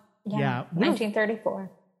film. Yeah.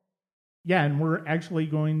 1934. Yeah, and we're actually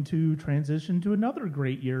going to transition to another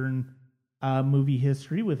great year in movie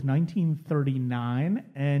history with 1939.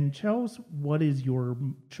 And Chels, what is your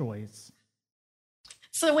choice?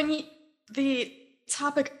 So when the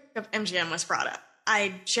topic of MGM was brought up,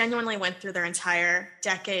 I genuinely went through their entire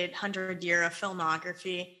decade, 100-year of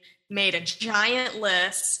filmography, made a giant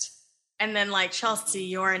list, and then, like, Chelsea,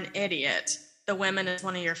 you're an idiot. The Women is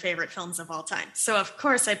one of your favorite films of all time. So, of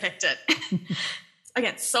course, I picked it.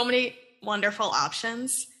 Again, so many wonderful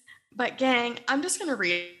options. But, gang, I'm just going to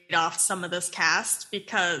read off some of this cast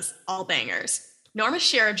because all bangers. Norma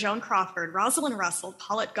Shearer, Joan Crawford, Rosalind Russell,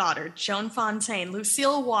 Paulette Goddard, Joan Fontaine,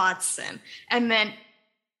 Lucille Watson, and then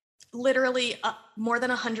literally more than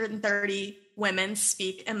 130 women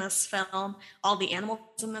speak in this film. All the animals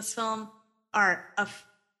in this film are of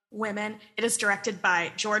women. It is directed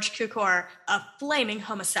by George Cukor, a flaming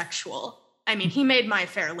homosexual. I mean, he made My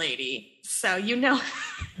Fair Lady, so you know.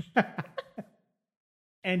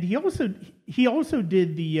 And he also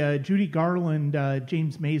did the Judy Garland,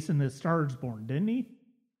 James Mason, A Star Is Born, didn't he?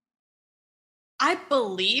 I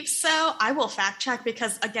believe so. I will fact check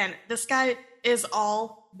because, again, this guy is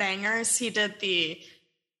all bangers. He did the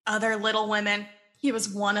other Little Women. He was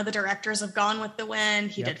one of the directors of Gone with the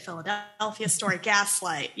Wind. He did Philadelphia Story,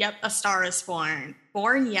 Gaslight. Yep, A Star Is Born.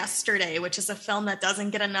 Born Yesterday, which is a film that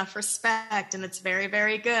doesn't get enough respect, and it's very,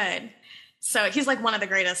 very good. So he's like one of the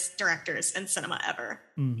greatest directors in cinema ever.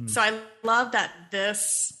 Mm-hmm. So I love that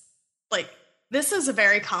this is a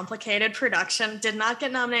very complicated production. Did not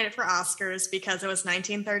get nominated for Oscars because it was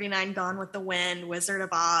 1939, Gone with the Wind, Wizard of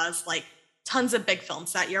Oz, like tons of big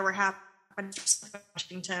films that year were happening in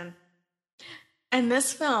Washington. And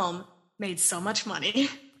this film made so much money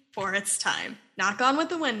for its time. Not Gone with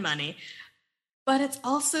the Wind money, but it's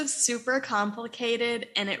also super complicated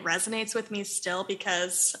and it resonates with me still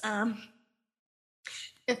because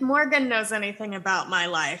if Morgan knows anything about my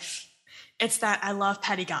life, it's that I love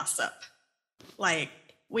petty gossip. Like,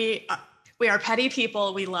 we are petty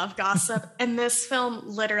people. We love gossip. And this film,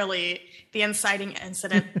 literally, the inciting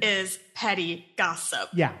incident is petty gossip.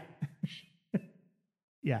 Yeah.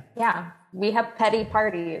 Yeah. Yeah. We have petty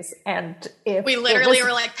parties. And if we literally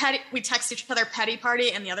were like, petty, we text each other petty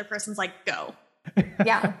party, and the other person's like, go.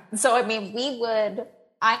 Yeah. So, I mean,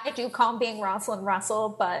 I do call being Rosalind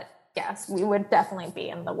Russell, but yes, we would definitely be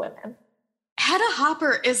in The Women. Hedda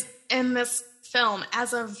Hopper is in this film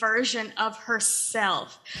as a version of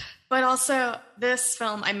herself. But also, this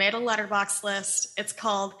film, I made a Letterboxd list. It's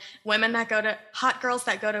called Hot Girls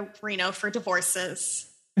That Go to Reno for Divorces.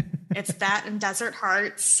 It's that and Desert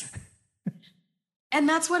Hearts. And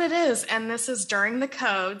that's what it is. And this is during the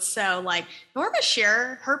code. So, like, Norma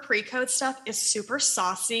Shearer, her pre-code stuff is super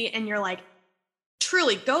saucy. And you're like,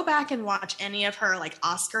 truly, go back and watch any of her, like,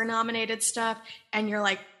 Oscar-nominated stuff. And you're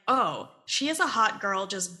like, oh, she is a hot girl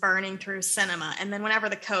just burning through cinema. And then whenever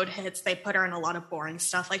the code hits, they put her in a lot of boring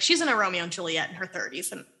stuff. Like, she's in a Romeo and Juliet in her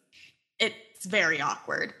 30s. And it's very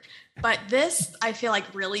awkward. But this, I feel like,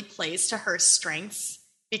 really plays to her strengths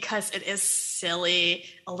because it is silly,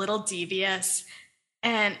 a little devious.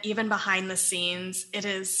 And even behind the scenes,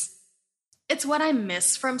 it's what I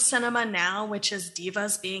miss from cinema now, which is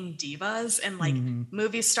divas being divas and like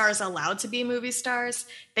movie stars allowed to be movie stars.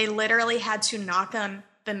 They literally had to knock on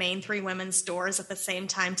the main three women's doors at the same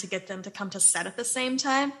time to get them to come to set at the same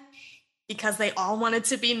time because they all wanted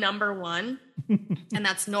to be number one. And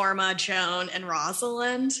that's Norma, Joan, and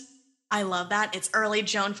Rosalind. I love that. It's early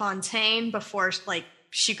Joan Fontaine before like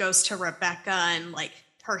she goes to Rebecca and like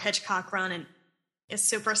her Hitchcock run and is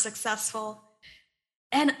super successful.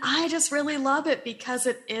 And I just really love it because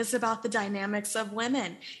it is about the dynamics of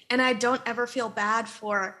women. And I don't ever feel bad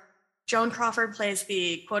for Joan Crawford plays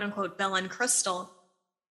the quote unquote villain Crystal.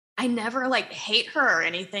 I never like hate her or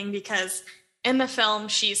anything because in the film,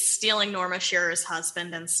 she's stealing Norma Shearer's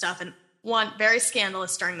husband and stuff. And one very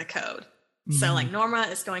scandalous during the code. So like Norma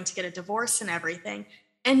is going to get a divorce and everything.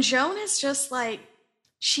 And Joan is just like,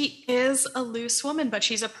 she is a loose woman, but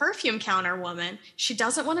she's a perfume counter woman. She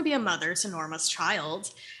doesn't want to be a mother to Norma's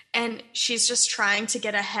child. And she's just trying to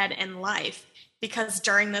get ahead in life because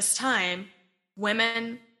during this time,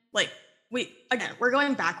 women, like we're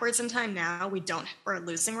going backwards in time now. We're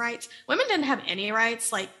losing rights. Women didn't have any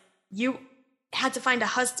rights. Like you had to find a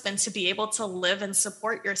husband to be able to live and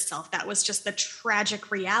support yourself. That was just the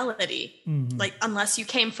tragic reality. Like unless you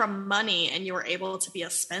came from money and you were able to be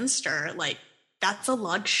a spinster, like that's a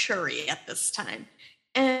luxury at this time.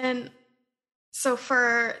 And so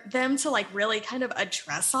for them to like really kind of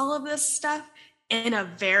address all of this stuff in a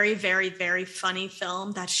very, very, very funny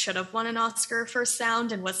film that should have won an Oscar for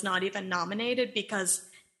sound and was not even nominated because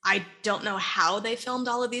I don't know how they filmed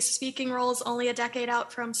all of these speaking roles only a decade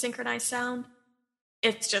out from synchronized sound.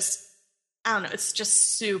 It's just, I don't know, it's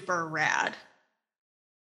just super rad.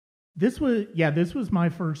 This was my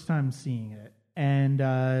first time seeing it. And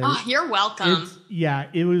you're welcome.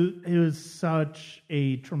 It was such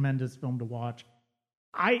a tremendous film to watch.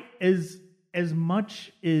 As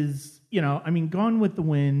much as, I mean, Gone with the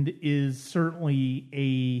Wind is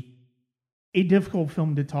certainly a difficult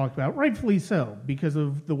film to talk about, rightfully so, because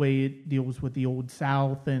of the way it deals with the Old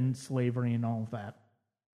South and slavery and all of that.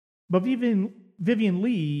 But Vivian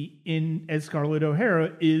Leigh as Scarlett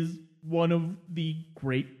O'Hara is one of the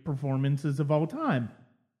great performances of all time.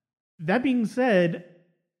 That being said,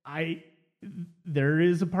 there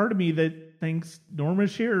is a part of me that thinks Norma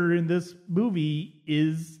Shearer in this movie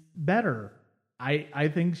is better. I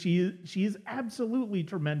think she is absolutely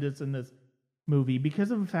tremendous in this movie because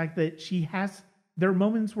of the fact that there are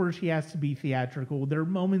moments where she has to be theatrical, there are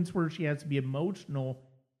moments where she has to be emotional,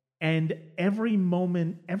 and every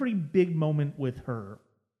big moment with her,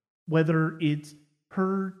 whether it's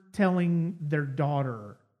her telling their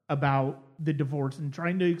daughter about the divorce and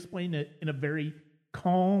trying to explain it in a very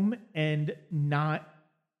calm and not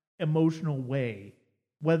emotional way,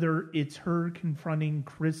 whether it's her confronting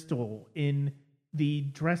Crystal in the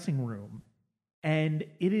dressing room, and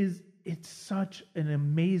it's such an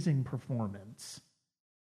amazing performance.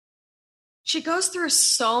 She goes through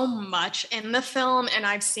so much in the film, and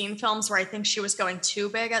I've seen films where I think she was going too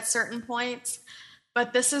big at certain points,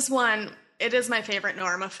 but this is one. It is my favorite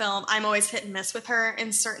Norma film. I'm always hit and miss with her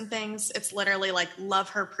in certain things. It's literally like love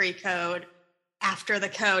her pre-code. After the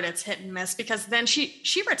code, it's hit and miss because then she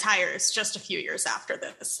retires just a few years after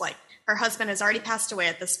this. Like her husband has already passed away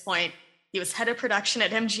at this point. He was head of production at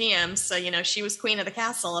MGM. So, she was queen of the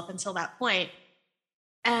castle up until that point.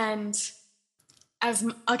 And I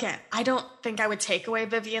don't think I would take away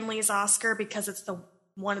Vivian Leigh's Oscar because it's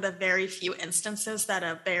one of the very few instances that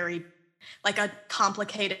a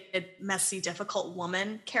complicated, messy, difficult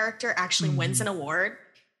woman character actually wins an award.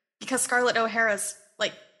 Because Scarlett O'Hara's,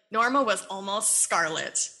 Norma was almost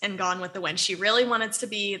Scarlett in Gone with the Wind. She really wanted to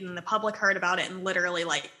be, and the public heard about it and literally,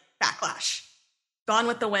 backlash. Gone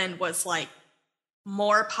with the Wind was,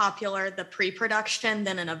 more popular, the pre-production,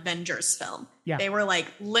 than an Avengers film. Yeah. They were,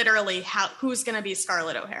 literally, who's going to be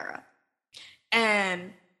Scarlett O'Hara?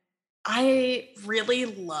 And I really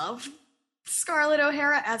love Scarlett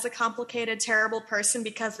O'Hara as a complicated, terrible person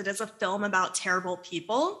because it is a film about terrible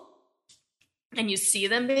people and you see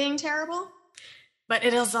them being terrible. But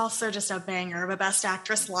it is also just a banger of a Best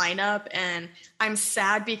Actress lineup. And I'm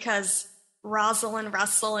sad because Rosalind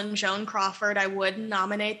Russell and Joan Crawford, I would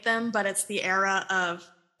nominate them, but it's the era of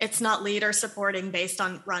it's not lead or supporting based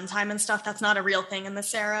on runtime and stuff. That's not a real thing in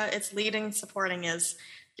this era. It's leading and supporting is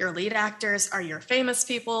your lead actors are your famous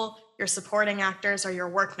people, your supporting actors are your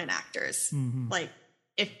workman actors. Mm-hmm. Like,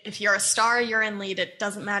 if you're a star, you're in lead. It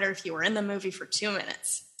doesn't matter if you were in the movie for 2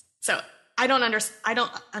 minutes. So I don't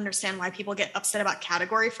understand why people get upset about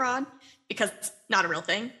category fraud, because it's not a real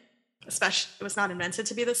thing. Especially, it was not invented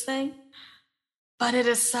to be this thing. But it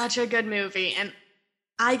is such a good movie, and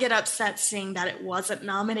I get upset seeing that it wasn't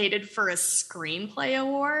nominated for a screenplay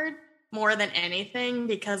award more than anything,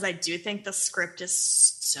 because I do think the script is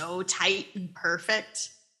so tight and perfect.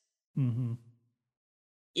 Mm-hmm.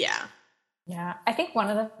 Yeah. Yeah, I think one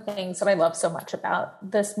of the things that I love so much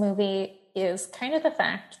about this movie is kind of the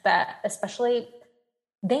fact that, especially,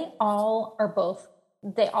 they all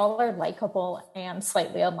are likable and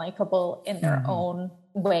slightly unlikable in their own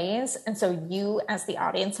ways. And so you as the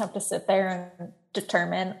audience have to sit there and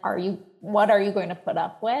determine, what are you going to put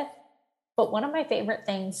up with? But one of my favorite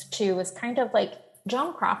things too is kind of like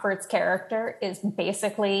Joan Crawford's character is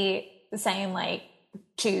basically saying, like,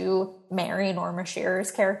 to Mary, Norma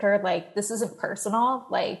Shearer's character, like, this isn't personal,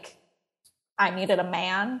 like, I needed a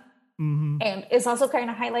man. Mm-hmm. And it's also kind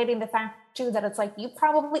of highlighting the fact too that it's like, you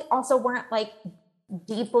probably also weren't like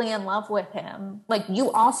deeply in love with him. Like,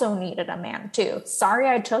 you also needed a man too. Sorry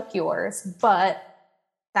I took yours, but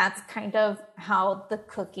that's kind of how the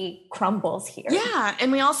cookie crumbles here. Yeah,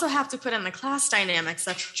 and we also have to put in the class dynamics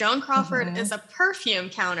that Joan Crawford is a perfume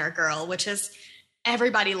counter girl, which is,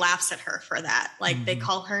 everybody laughs at her for that. Like, they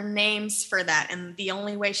call her names for that, and the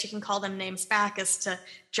only way she can call them names back is to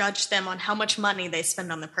judge them on how much money they spend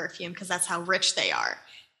on the perfume, because that's how rich they are.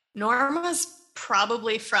 Norma's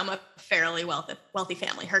probably from a fairly wealthy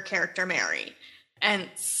family, her character Mary. And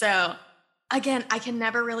so, again, I can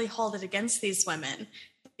never really hold it against these women.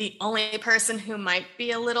 The only person who might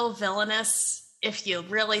be a little villainous, if you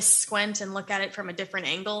really squint and look at it from a different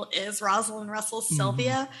angle, is Rosalind Russell's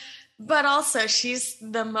Sylvia. But also, she's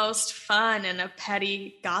the most fun and a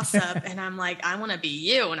petty gossip. And I'm like, I want to be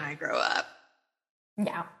you when I grow up.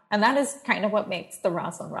 Yeah. And that is kind of what makes the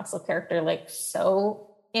Rosalind Russell character, like, so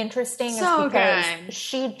interesting. So is because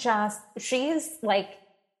good. she's like,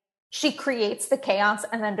 she creates the chaos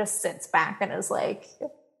and then just sits back and is like,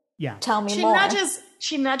 yeah, tell me more.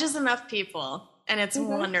 She nudges enough people, and it's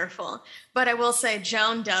wonderful. But I will say,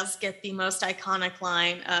 Joan does get the most iconic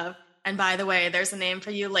line of, and by the way, there's a name for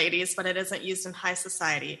you ladies, but it isn't used in high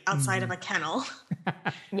society outside of a kennel.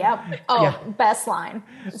 Yep. Oh, yeah. Best line.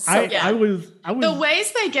 So, I was the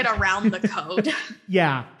ways they get around the code.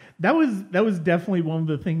 Yeah, that was definitely one of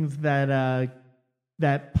the things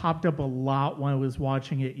that popped up a lot when I was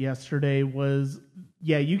watching it yesterday. Was,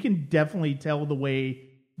 yeah, you can definitely tell the way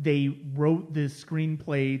they wrote this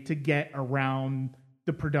screenplay to get around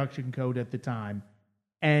the production code at the time.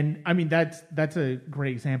 And I mean, that's a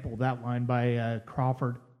great example of that line by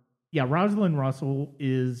Crawford. Yeah, Rosalind Russell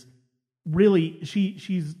is really,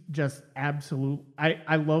 she's just absolute.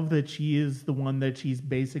 I love that she is the one that she's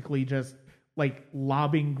basically just like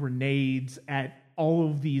lobbing grenades at all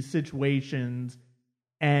of these situations,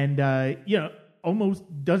 and almost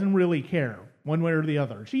doesn't really care one way or the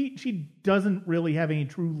other. She doesn't really have any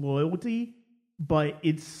true loyalty, but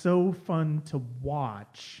it's so fun to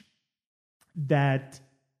watch that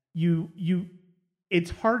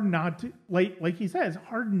it's hard not to, like he says,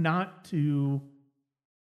 hard not to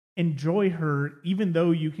enjoy her, even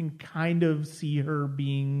though you can kind of see her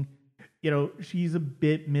being, she's a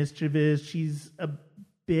bit mischievous. She's a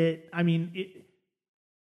bit,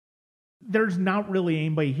 there's not really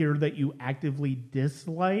anybody here that you actively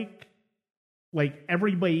dislike. Like,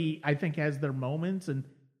 everybody, I think, has their moments,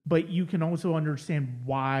 but you can also understand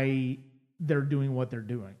why they're doing what they're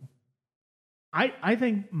doing. I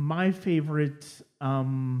think my favorite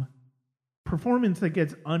performance that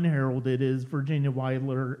gets unheralded is Virginia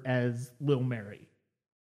Wilder as Lil Mary.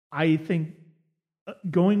 I think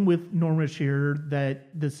going with Norma Shearer,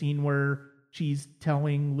 that the scene where she's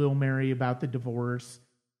telling Lil Mary about the divorce,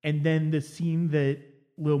 and then the scene that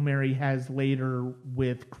Lil Mary has later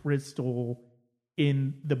with Crystal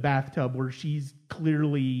in the bathtub, where she's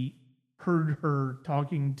clearly heard her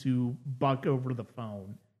talking to Buck over the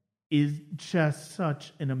phone, is just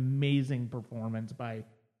such an amazing performance by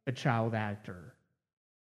a child actor.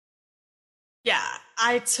 Yeah,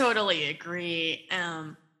 I totally agree.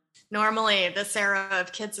 Normally, this era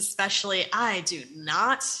of kids especially, I do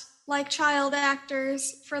not like child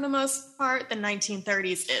actors for the most part. The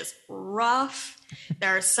 1930s is rough.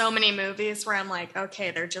 There are so many movies where I'm like,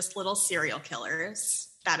 okay, they're just little serial killers.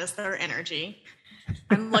 That is their energy.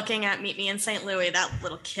 I'm looking at Meet Me in St. Louis, that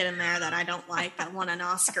little kid in there that I don't like, that won an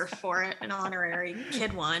Oscar for it, an honorary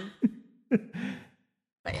kid one.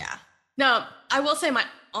 But yeah. No, I will say my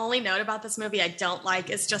only note about this movie I don't like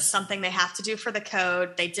is just something they have to do for the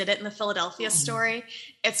code. They did it in the Philadelphia story.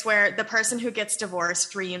 It's where the person who gets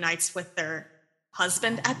divorced reunites with their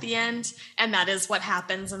husband at the end, and that is what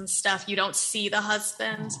happens and stuff. You don't see the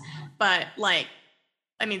husband, but like,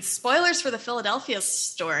 I mean, spoilers for the Philadelphia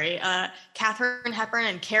story. Katharine Hepburn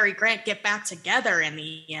and Cary Grant get back together in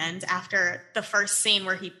the end after the first scene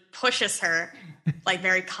where he pushes her, like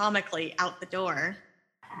very comically, out the door.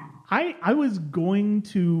 I was going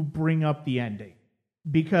to bring up the ending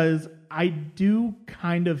because I do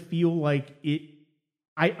kind of feel like it.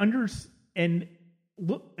 I understand.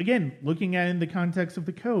 Look again, looking at it in the context of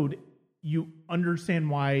the code, you understand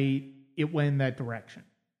why it went in that direction.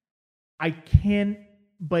 I can't,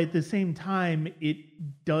 but at the same time,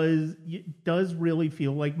 it does really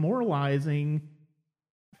feel like moralizing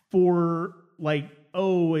for like,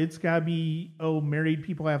 oh, it's gotta be, oh, married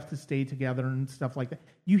people have to stay together and stuff like that.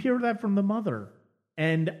 You hear that from the mother.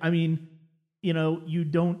 And I mean, you know, you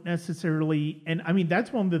don't necessarily, and I mean,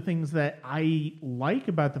 that's one of the things that I like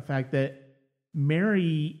about the fact that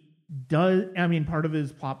Mary does, I mean, part of it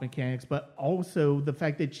is plot mechanics, but also the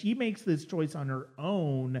fact that she makes this choice on her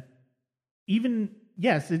own, even,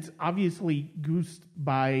 yes, it's obviously goosed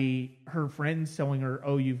by her friends telling her,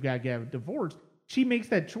 oh, you've got to get a divorce. She makes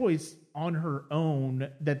that choice on her own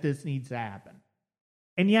that this needs to happen.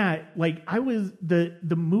 And yeah, like I was, the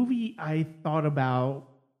movie I thought about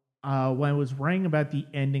when I was writing about the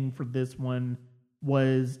ending for this one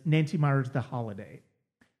was Nancy Meyer's The Holiday.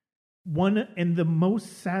 One, and the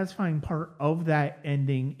most satisfying part of that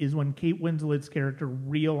ending is when Kate Winslet's character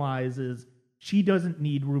realizes she doesn't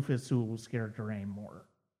need Rufus Sewell's character anymore.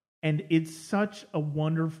 And it's such a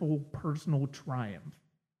wonderful personal triumph.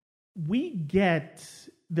 We get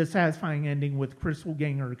the satisfying ending with Crystal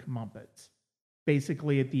getting her comeuppance,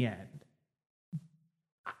 basically at the end.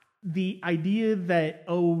 The idea that,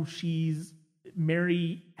 oh,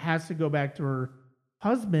 Mary has to go back to her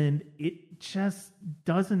husband, it just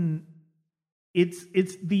doesn't, it's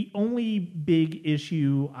the only big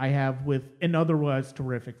issue I have with an otherwise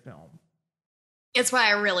terrific film. It's why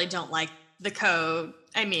I really don't like the code.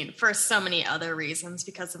 I mean, for so many other reasons,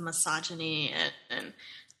 because of misogyny and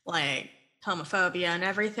like homophobia and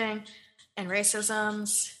everything and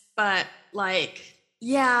racisms. But like,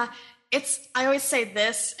 yeah, I always say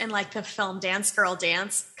this in like the film Dance Girl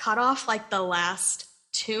Dance, cut off like the last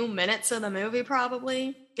 2 minutes of the movie,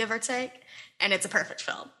 probably, give or take, and it's a perfect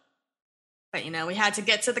film. But, you know, we had to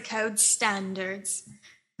get to the code standards.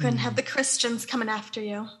 Couldn't have the Christians coming after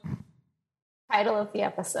you. Title of the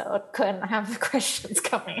episode, couldn't have the Christians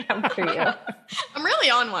coming after you. I'm really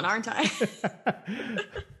on one, aren't I?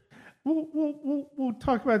 We'll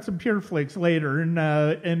talk about some pure flicks later,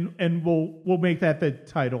 and we'll make that the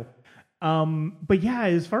title. But yeah,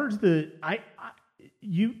 as far as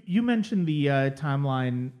you mentioned the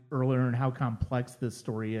timeline earlier and how complex this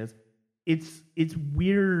story is. It's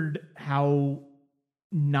weird how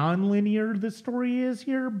non-linear the story is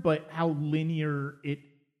here, but how linear it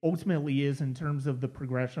ultimately is in terms of the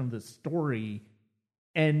progression of the story.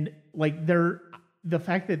 And like the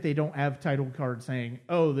fact that they don't have title cards saying,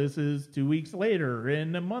 oh, this is 2 weeks later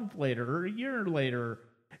and a month later or a year later.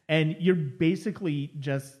 And you're basically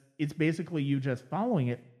it's basically you just following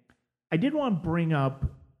it. I did want to bring up,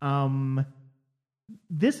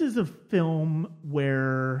 this is a film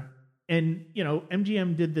where, and, you know,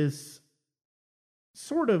 MGM did this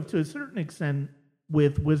sort of to a certain extent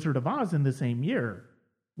with Wizard of Oz in the same year,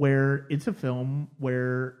 where it's a film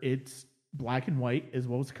where it's black and white as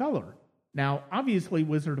well as color. Now, obviously,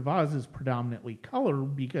 Wizard of Oz is predominantly color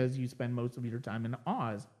because you spend most of your time in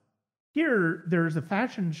Oz. Here, there's a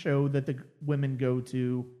fashion show that the women go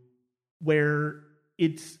to where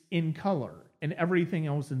it's in color and everything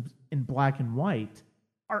else is in black and white.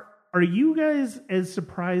 Are you guys as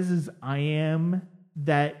surprised as I am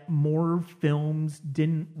that more films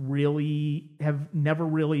have never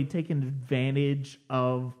really taken advantage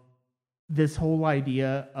of this whole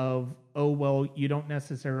idea of, oh, well, you don't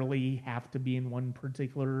necessarily have to be in one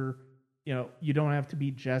particular, you know, you don't have to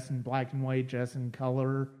be just in black and white, just in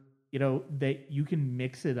color, you know, that you can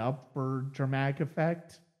mix it up for dramatic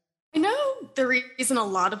effect? I know the reason a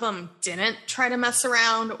lot of them didn't try to mess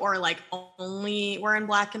around or like only were in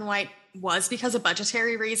black and white was because of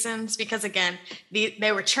budgetary reasons, because again,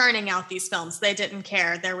 they were churning out these films. They didn't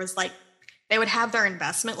care. There was like, they would have their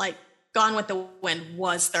investment, like Gone with the Wind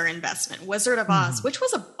was their investment. Wizard of Oz, which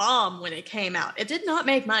was a bomb when it came out. It did not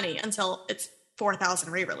make money until its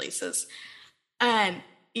 4,000 re-releases. And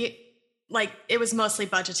it was mostly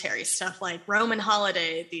budgetary stuff, like Roman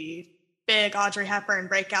Holiday, the big Audrey Hepburn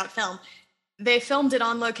breakout film. They filmed it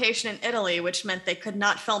on location in Italy, which meant they could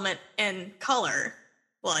not film it in color.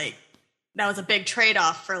 Like, that was a big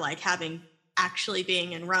trade-off for like actually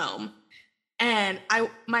being in Rome. And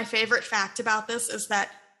my favorite fact about this is that,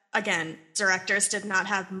 again, directors did not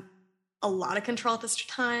have a lot of control at this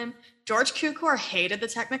time. George Cukor hated the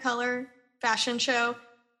Technicolor fashion show,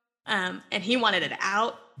 and he wanted it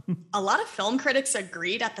out. A lot of film critics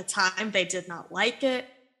agreed at the time. They did not like it.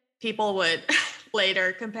 People would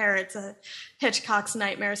later compare it to Hitchcock's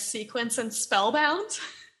nightmare sequence in Spellbound.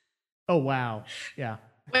 Oh, wow. Yeah.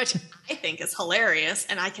 Which I think is hilarious,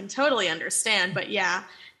 and I can totally understand. But yeah,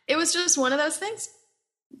 it was just one of those things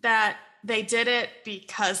that they did it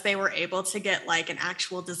because they were able to get like an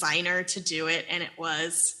actual designer to do it, and it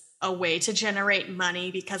was a way to generate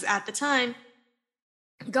money, because at the time,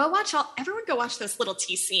 everyone go watch this little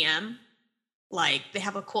TCM. Like, they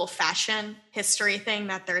have a cool fashion history thing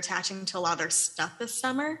that they're attaching to a lot of their stuff this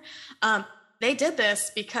summer. They did this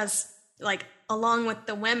because, like, along with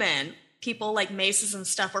the women, people like Macy's and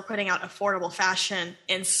stuff were putting out affordable fashion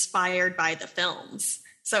inspired by the films.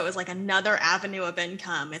 So it was like another avenue of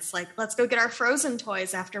income. It's like, let's go get our Frozen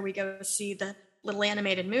toys after we go see the little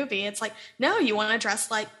animated movie. It's like, no, you want to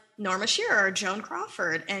dress like Norma Shearer or Joan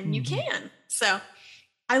Crawford, and you can. So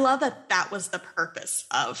I love that was the purpose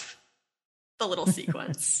of the little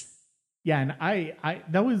sequence. Yeah, and I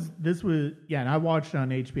watched it on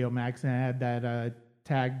HBO Max, and I had that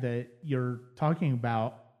tag that you're talking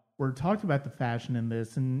about, where it talked about the fashion in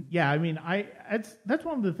this. And yeah, I mean, that's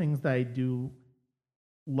one of the things that I do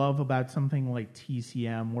love about something like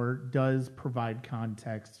TCM, where it does provide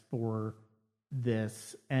context for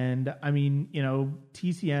this. And I mean, you know,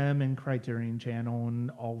 TCM and Criterion Channel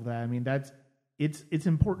and all of that, I mean, it's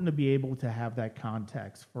important to be able to have that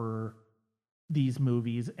context for these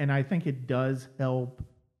movies. And I think it does help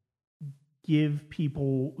give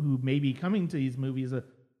people who may be coming to these movies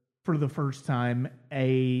for the first time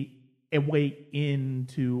a way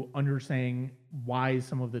into understanding why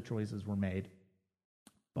some of the choices were made.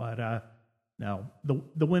 But no,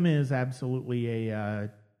 the Women is absolutely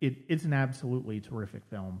it's an absolutely terrific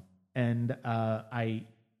film, and I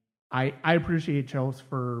appreciate Chelsea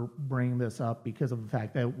for bringing this up because of the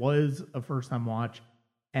fact that it was a first time watch,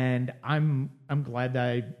 and I'm glad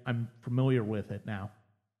that I'm familiar with it now.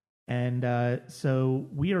 And so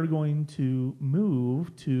we are going to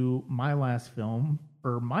move to my last film,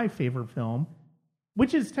 or my favorite film,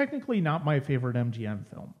 which is technically not my favorite MGM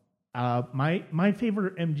film. My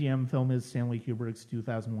favorite MGM film is Stanley Kubrick's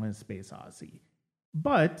 2001: A Space Odyssey.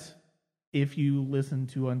 But if you listen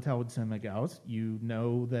to Untold Cinema Gals, you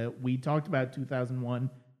know that we talked about 2001: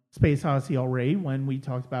 Space Odyssey already when we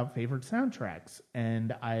talked about favorite soundtracks.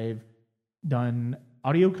 And I've done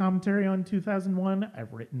audio commentary on 2001.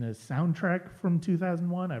 I've written a soundtrack from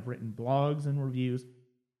 2001. I've written blogs and reviews.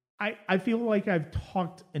 I feel like I've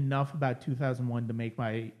talked enough about 2001 to make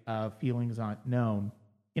my feelings on it known.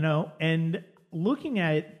 You know, and looking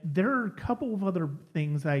at it, there are a couple of other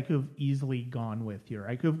things I could have easily gone with here.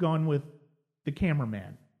 I could have gone with The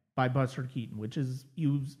Cameraman by Buster Keaton, which is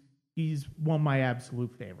he's one of my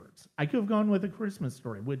absolute favorites. I could have gone with A Christmas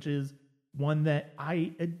Story, which is one that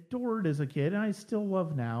I adored as a kid and I still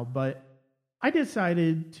love now, but I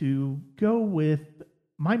decided to go with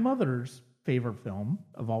my mother's favorite film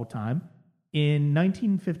of all time, in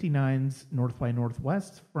 1959's North by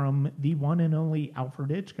Northwest, from the one and only Alfred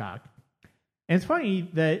Hitchcock. And it's funny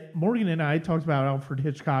that Morgan and I talked about Alfred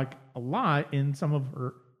Hitchcock a lot in some of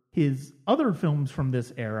his other films from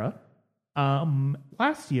this era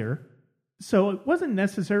last year. So it wasn't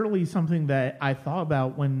necessarily something that I thought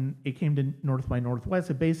about when it came to North by Northwest.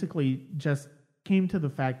 It basically just came to the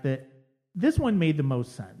fact that this one made the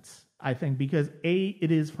most sense, I think, because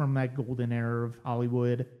it is from that golden era of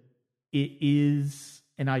Hollywood. It is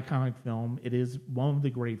an iconic film. It is one of the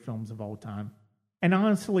great films of all time. And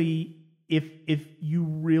honestly, if you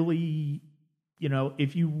really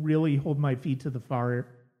hold my feet to the fire,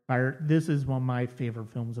 this is one of my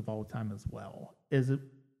favorite films of all time as well.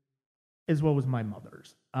 As well as my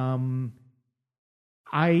mother's.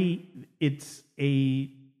 It's a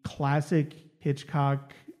classic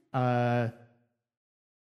Hitchcock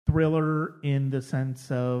thriller in the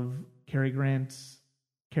sense of Cary Grant's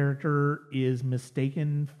character is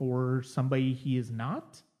mistaken for somebody he is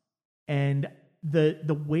not. And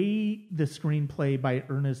the way the screenplay by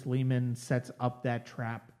Ernest Lehman sets up that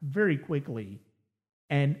trap very quickly,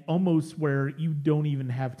 and almost where you don't even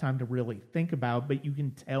have time to really think about, but you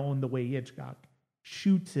can tell in the way Hitchcock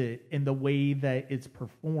shoots it and the way that it's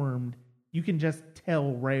performed, you can just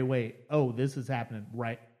tell right away, oh, this is happening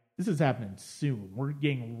soon. We're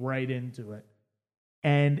getting right into it.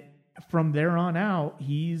 And from there on out,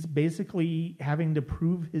 he's basically having to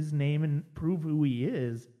prove his name and prove who he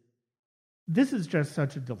is. This is just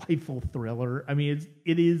such a delightful thriller. I mean,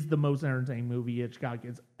 it is the most entertaining movie Hitchcock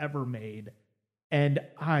has ever made. And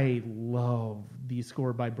I love the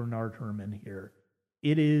score by Bernard Herrmann here.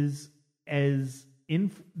 It is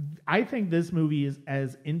I think this movie is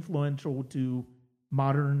as influential to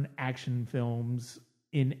modern action films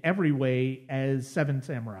in every way as Seven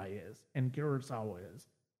Samurai is and Kurosawa is.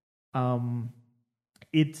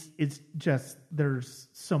 It's just, there's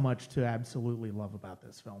so much to absolutely love about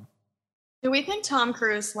this film. Do we think Tom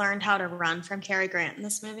Cruise learned how to run from Cary Grant in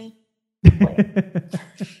this movie?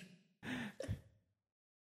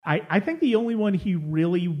 I think the only one he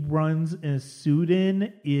really runs in a suit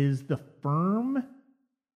in is The Firm.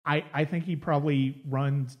 I think he probably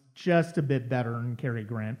runs just a bit better than Cary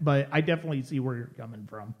Grant, but I definitely see where you're coming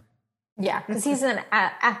from. Yeah, because he's in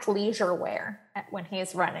athleisure wear when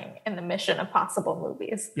he's running in the Mission Impossible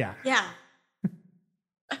movies. Yeah. Yeah.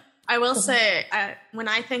 I will say, when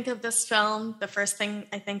I think of this film, the first thing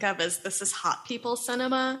I think of is this is hot people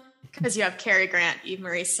cinema, because you have Cary Grant, Eve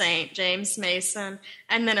Marie Saint, James Mason,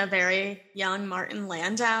 and then a very young Martin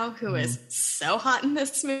Landau, who is so hot in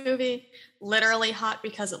this movie. Literally hot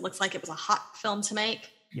because it looks like it was a hot film to make.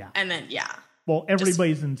 Yeah. And then, yeah. Well,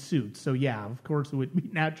 everybody's in suits, so yeah, of course it would be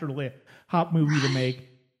naturally a hot movie to make.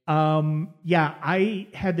 Yeah, I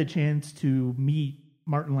had the chance to meet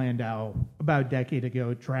Martin Landau about a decade ago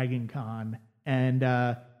at Dragon Con, and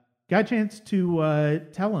got a chance to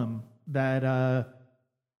tell him that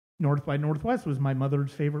North by Northwest was my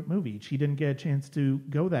mother's favorite movie. She didn't get a chance to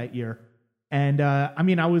go that year. And I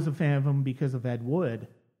mean, I was a fan of him because of Ed Wood,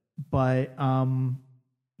 but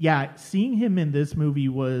yeah, seeing him in this movie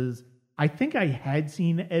was, I think I had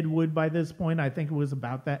seen Ed Wood by this point. I think it was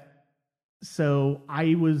about that. So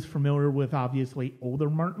I was familiar with obviously older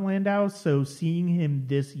Martin Landau. So seeing him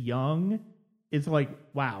this young, it's like,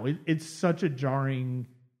 wow, it's such a jarring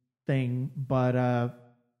thing. But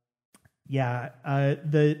yeah,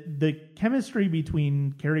 the chemistry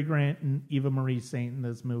between Cary Grant and Eva Marie Saint in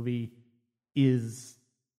this movie is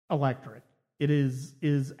electric. It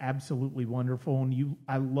is absolutely wonderful, and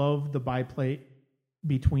I love the biplay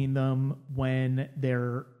between them when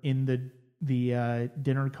they're in the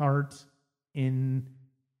dinner cart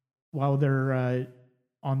while they're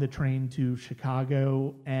on the train to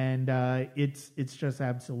Chicago, and it's just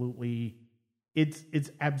absolutely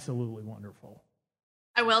wonderful.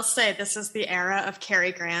 I will say this is the era of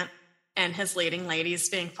Cary Grant and his leading ladies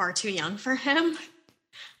being far too young for him.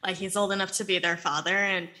 Like, he's old enough to be their father,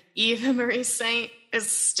 and Eva Marie Saint is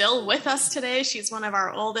still with us today. She's one of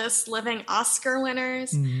our oldest living Oscar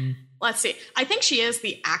winners. Mm-hmm. Let's see. I think she is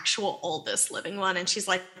the actual oldest living one, and she's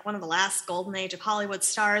like one of the last golden age of Hollywood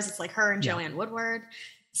stars. It's like her and Joanne Woodward.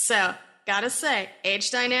 So, gotta say,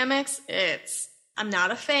 age dynamics, I'm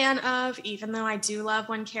not a fan of, even though I do love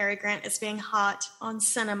when Cary Grant is being hot on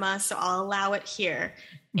cinema, so I'll allow it here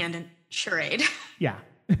and in Charade. Yeah.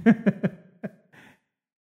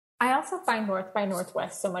 I also find North by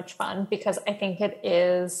Northwest so much fun because I think it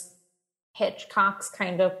is Hitchcock's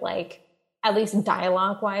kind of like, at least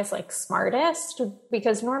dialogue-wise, like smartest,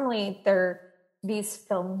 because normally they're these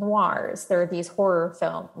film noirs, they're these horror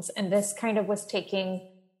films, and this kind of was taking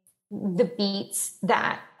the beats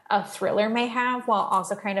that a thriller may have while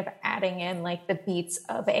also kind of adding in like the beats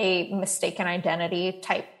of a mistaken identity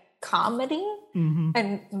type comedy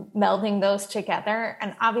and melding those together.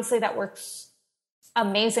 And obviously that works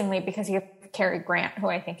amazingly because you have Cary Grant, who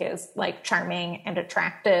I think is like charming and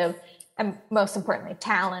attractive and most importantly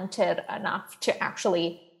talented enough to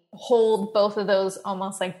actually hold both of those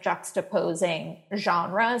almost like juxtaposing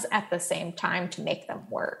genres at the same time to make them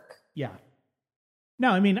work. Yeah.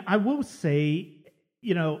 No, I mean, I will say,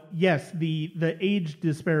 you know, yes, the age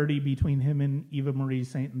disparity between him and Eva Marie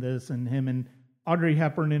Saint in this and him and Audrey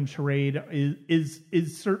Hepburn in Charade is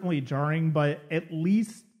certainly jarring, but at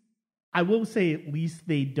least I will say at least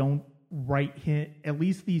they don't write him, at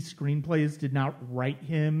least these screenplays did not write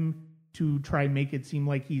him to try and make it seem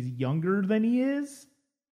like he's younger than he is.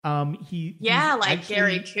 Like actually,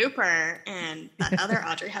 Gary Cooper and that other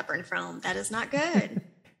Audrey Hepburn film. That is not good.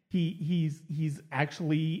 He's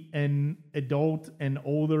actually an adult and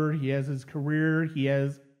older. He has his career. He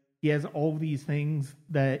has he has all these things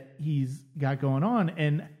that he's got going on.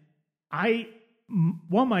 And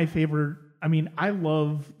one of my favorite, I mean, I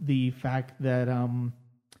love the fact that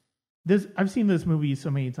I've seen this movie so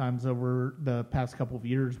many times over the past couple of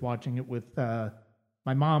years, watching it with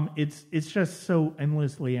my mom. It's just so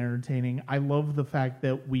endlessly entertaining. I love the fact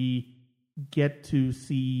that we get to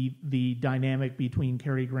see the dynamic between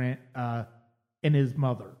Cary Grant and his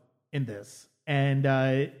mother in this, and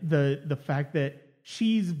the fact that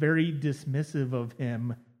she's very dismissive of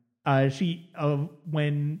him.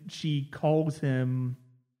 When she calls him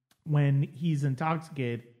when he's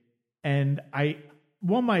intoxicated, and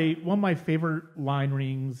one of my favorite line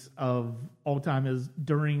readings of all time is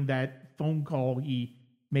during that phone call he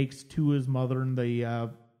makes to his mother in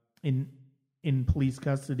the in police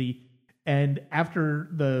custody, and after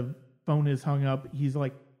the phone is hung up, he's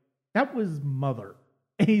like, "That was Mother,"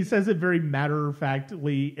 and he says it very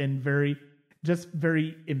matter-of-factly and very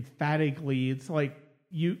emphatically. It's like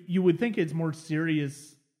you would think it's more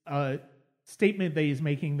serious statement that he's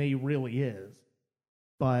making than he really is,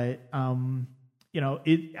 but I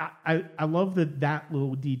love that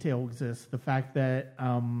little detail exists. The fact that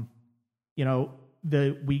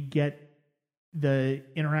we get the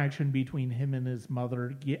interaction between him and his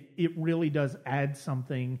mother. It really does add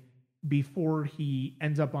something before he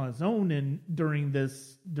ends up on his own, and during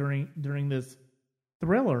this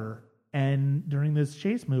thriller and during this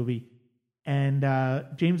chase movie. And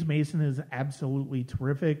James Mason is absolutely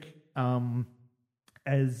terrific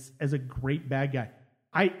as a great bad guy.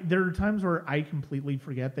 There are times where I completely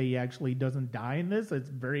forget that he actually doesn't die in this. It's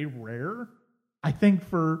very rare. I think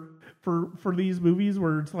for these movies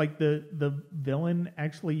where it's like the villain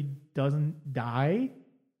actually doesn't die,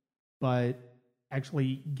 but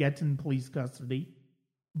actually gets in police custody.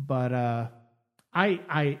 But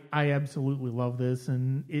I absolutely love this,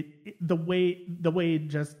 and the way it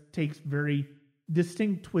just takes very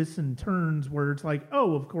distinct twists and turns where it's like,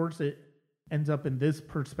 oh, of course it ends up in this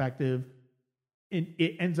perspective.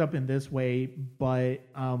 It ends up in this way, but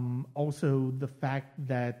also the fact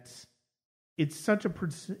that it's such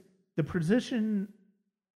the precision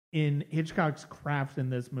in Hitchcock's craft in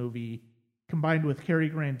this movie, combined with Cary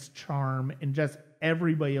Grant's charm and just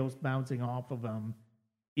everybody else bouncing off of him,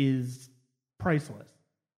 is priceless.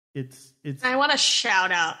 It's. I want to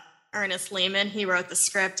shout out Ernest Lehman. He wrote the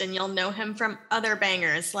script, and you'll know him from other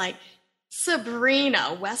bangers like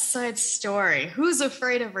Sabrina, West Side Story, Who's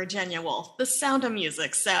Afraid of Virginia Woolf, The Sound of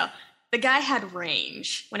Music. So the guy had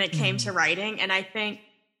range when it came to writing, and I think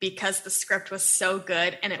because the script was so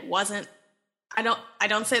good and it wasn't, I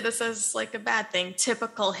don't say this as like a bad thing,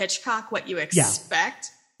 typical Hitchcock, what you expect,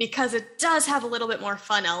 because it does have a little bit more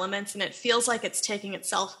fun elements, and it feels like it's taking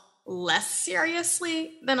itself less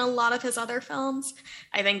seriously than a lot of his other films.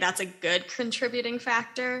 I think that's a good contributing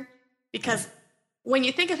factor, because when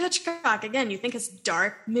you think of Hitchcock, again, you think it's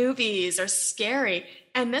dark movies or scary,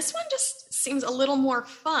 and this one just seems a little more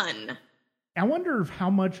fun. I wonder if how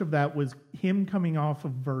much of that was him coming off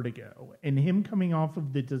of Vertigo and him coming off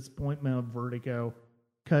of the disappointment of Vertigo.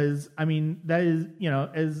 Because, I mean, that is,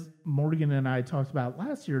 as Morgan and I talked about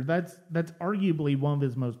last year, that's arguably one of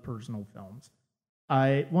his most personal films.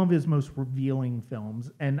 One of his most revealing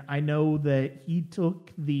films. And I know that he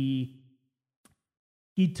took the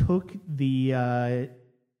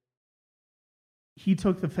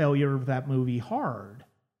failure of that movie hard,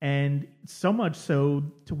 and so much so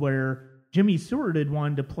to where Jimmy Stewart had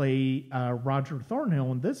wanted to play Roger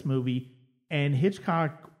Thornhill in this movie, and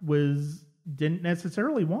Hitchcock didn't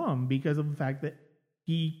necessarily want him because of the fact that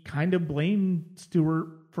he kind of blamed Stewart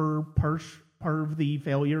for part of the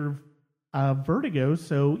failure of Vertigo,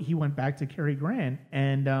 so he went back to Cary Grant.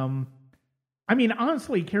 And I mean,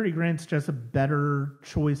 honestly, Cary Grant's just a better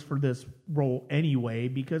choice for this role anyway,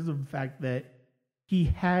 because of the fact that he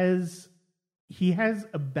has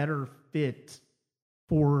a better fit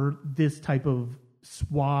for this type of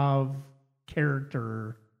suave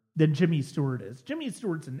character than Jimmy Stewart is. Jimmy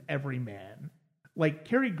Stewart's an everyman. Like,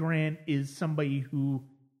 Cary Grant is somebody who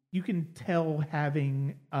you can tell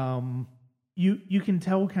having you can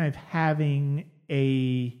tell kind of having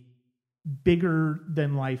a bigger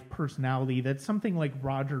than life personality. That's something like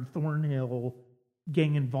Roger Thornhill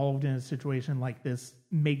getting involved in a situation like this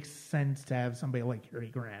makes sense to have somebody like Cary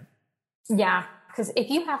Grant. Yeah, because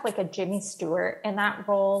if you have like a Jimmy Stewart in that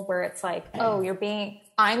role where it's like, oh,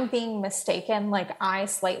 I'm being mistaken, like I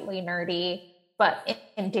slightly nerdy, but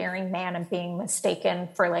endearing man and being mistaken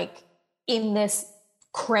for like in this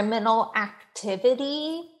criminal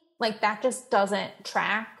activity, like that just doesn't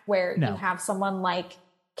track where you have someone like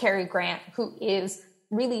Cary Grant who is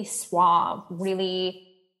really suave, really,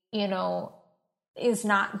 is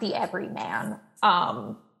not the everyman.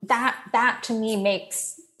 That to me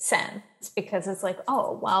makes sense, because it's like,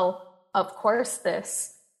 oh, well, of course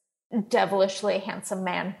this devilishly handsome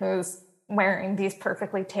man who's wearing these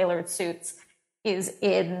perfectly tailored suits is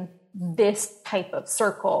in this type of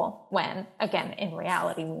circle, when again, in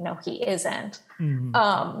reality, we know he isn't.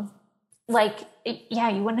 Mm-hmm.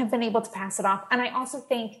 You wouldn't have been able to pass it off. And I also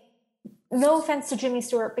think, no offense to Jimmy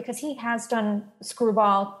Stewart, because he has done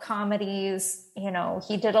screwball comedies,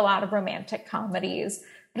 he did a lot of romantic comedies,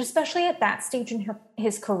 but especially at that stage in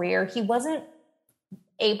his career, he wasn't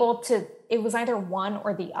able to, it was either one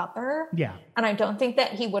or the other. Yeah. And I don't think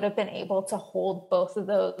that he would have been able to hold both of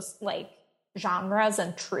those genres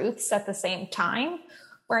and truths at the same time,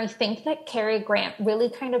 where I think that Cary Grant really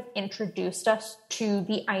kind of introduced us to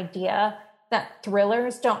the idea that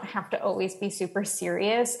thrillers don't have to always be super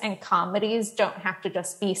serious and comedies don't have to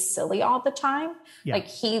just be silly all the time. Yeah.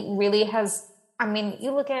 He really has,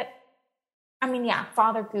 you look at,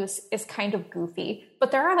 Father Goose is kind of goofy,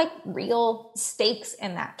 but there are real stakes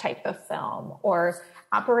in that type of film, or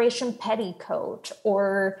Operation Petticoat,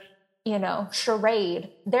 or, Charade.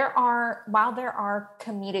 While there are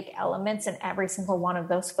comedic elements in every single one of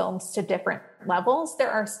those films to different levels,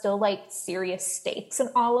 there are still serious stakes in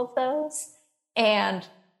all of those. And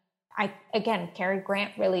Cary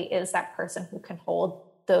Grant really is that person who can hold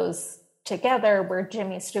those together, where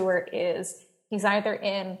Jimmy Stewart he's either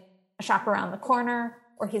in A Shop Around the Corner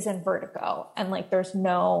or he's in Vertigo. And there's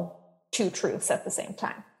no two truths at the same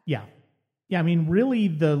time. Yeah. Yeah. Really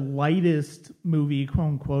the lightest movie, quote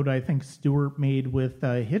unquote, I think Stewart made with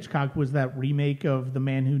Hitchcock was that remake of The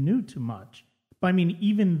Man Who Knew Too Much. But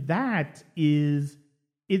even that is,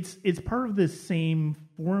 it's part of the same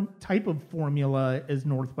type of formula as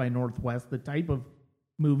North by Northwest, the type of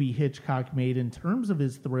movie Hitchcock made in terms of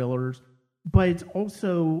his thrillers, but it's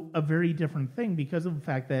also a very different thing because of the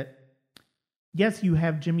fact that, yes, you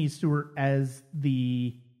have Jimmy Stewart as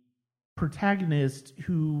the protagonist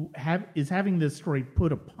who is having this story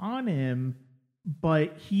put upon him,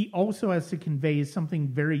 but he also has to convey something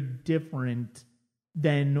very different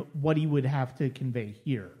than what he would have to convey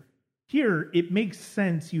here. Here, it makes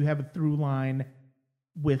sense you have a through line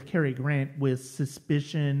with Cary Grant with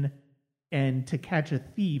Suspicion and To Catch a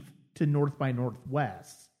Thief to North by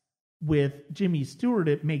Northwest. With Jimmy Stewart,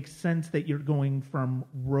 it makes sense that you're going from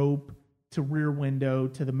Rope to Rear Window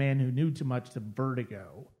to The Man Who Knew Too Much to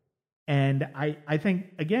Vertigo. And I think,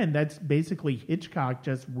 again, that's basically Hitchcock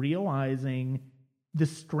just realizing the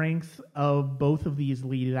strength of both of these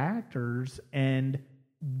lead actors and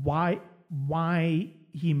why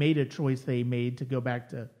he made a choice they made to go back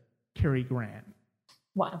to Cary Grant.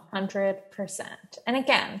 100%. And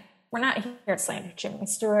again, we're not here to slander Jimmy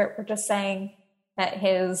Stewart. We're just saying that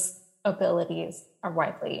his abilities are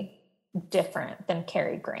widely different than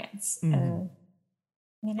Cary Grant's. Mm-hmm.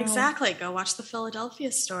 And, exactly. Go watch The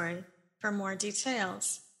Philadelphia Story for more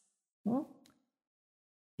details. Hmm?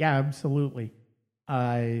 Yeah, absolutely.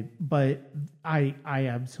 But I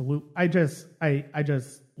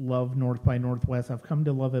just love North by Northwest. I've come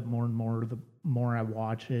to love it more and more the more I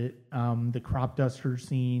watch it. The crop duster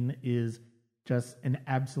scene is just an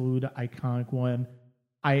absolute iconic one.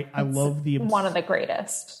 I love one of the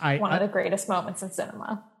greatest. One of the greatest moments in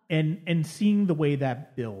cinema. And seeing the way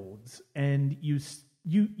that builds, and you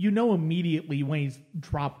know immediately when he's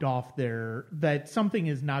dropped off there that something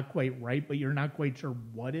is not quite right, but you're not quite sure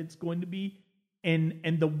what it's going to be.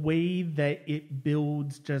 And the way that it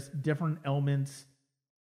builds just different elements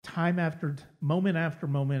time after moment after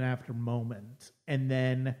moment after moment. And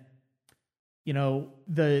then,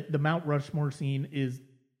 the Mount Rushmore scene is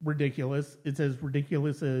ridiculous. It's as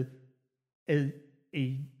ridiculous as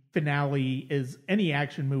a finale as any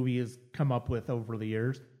action movie has come up with over the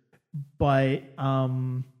years. But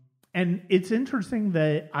and it's interesting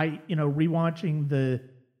that rewatching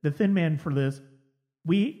the Thin Man for this,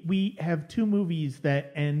 we have two movies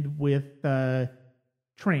that end with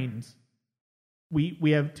trains.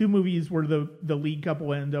 We have two movies where the lead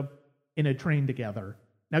couple end up in a train together.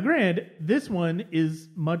 Now, granted, this one is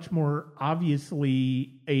much more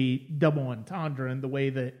obviously a double entendre in the way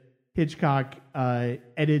that Hitchcock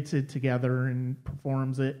edits it together and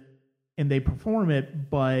performs it, and they perform it.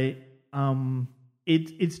 But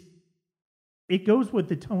it goes with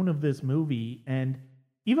the tone of this movie. And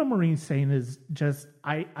Eva Marie Saint is just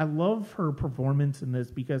I love her performance in this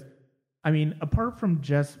because, apart from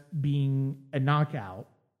just being a knockout,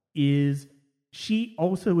 she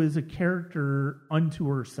also is a character unto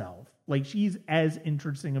herself. Like, she's as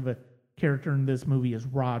interesting of a character in this movie as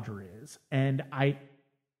Roger is. And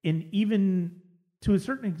even to a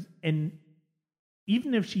certain extent, and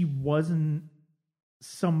even if she wasn't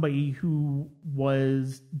somebody who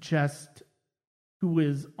was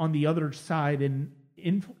on the other side and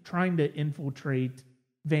trying to infiltrate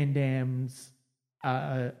Van Damme's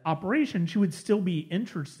operation, she would still be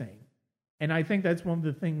interesting. And I think that's one of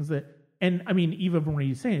the things that, and I mean, Eva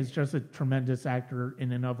Marie Saint is just a tremendous actor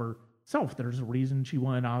in and of herself. There's a reason she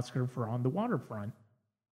won an Oscar for On the Waterfront.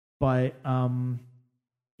 But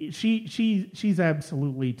she's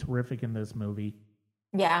absolutely terrific in this movie.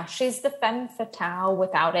 Yeah, she's the femme fatale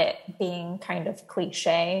without it being kind of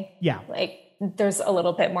cliche. Yeah. Like, there's a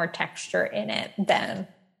little bit more texture in it than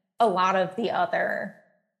a lot of the other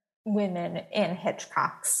women in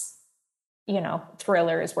Hitchcock's,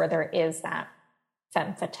 thrillers where there is that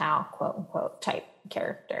femme fatale, quote unquote, type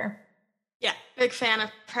character. Yeah, big fan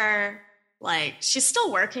of her. Like, she's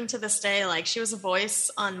still working to this day. Like, she was a voice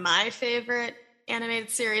on my favorite animated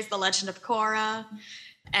series, The Legend of Korra,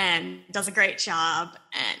 and does a great job.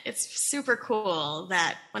 And it's super cool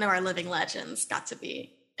that one of our living legends got to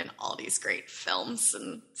be in all these great films.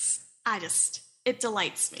 And it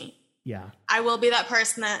delights me. Yeah. I will be that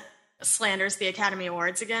person that slanders the Academy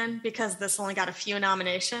Awards again, because this only got a few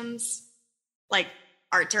nominations, like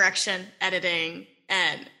art direction, editing,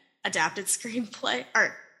 and adapted screenplay.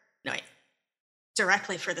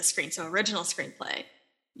 Directly for the screen, so original screenplay.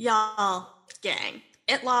 Y'all, gang,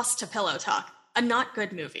 it lost to Pillow Talk, a not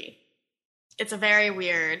good movie. It's a very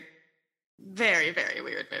weird, very, very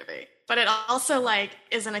weird movie. But it also,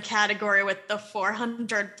 is in a category with The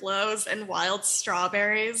 400 Blows and Wild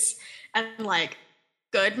Strawberries, and,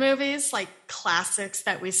 good movies, classics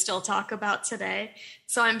that we still talk about today.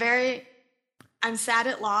 So I'm sad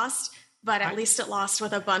it lost, but at least it lost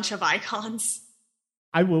with a bunch of icons.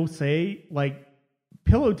 I will say,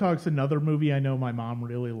 Pillow Talk's another movie I know my mom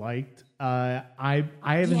really liked. I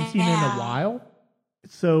haven't seen it in a while.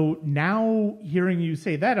 So now hearing you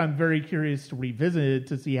say that, I'm very curious to revisit it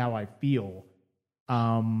to see how I feel.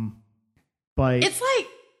 But it's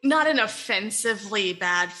not an offensively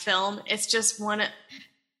bad film. It's just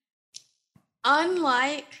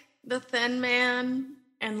unlike The Thin Man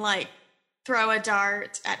and Throw a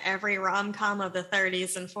Dart at every rom-com of the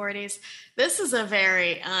 30s and 40s. This is a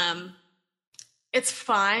very it's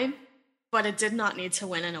fine, but it did not need to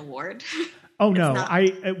win an award. Oh no,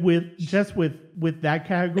 with that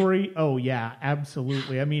category. Oh yeah,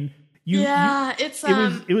 absolutely. I mean,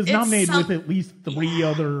 it was nominated with at least 3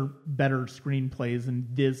 other better screenplays than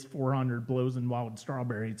this 400 Blows and Wild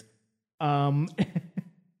Strawberries. And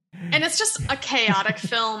it's just a chaotic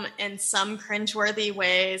film in some cringeworthy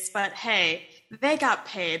ways, but hey, they got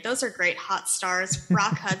paid. Those are great hot stars.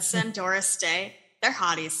 Rock Hudson, Doris Day. They're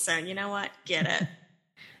hotties, so you know what? Get it.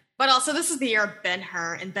 But also, this is the year of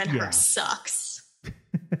Ben-Hur, and Ben-Hur sucks.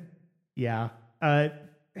 Yeah.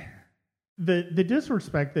 The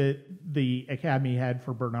disrespect that the Academy had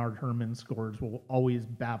for Bernard Herrmann's scores will always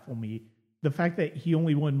baffle me. The fact that he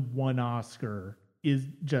only won 1 Oscar is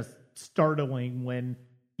just startling when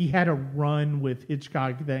he had a run with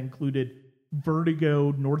Hitchcock that included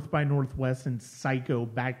Vertigo, North by Northwest, and Psycho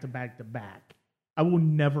back to back to back. I will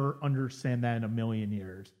never understand that in a million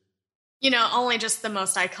years. Only just the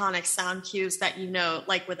most iconic sound cues that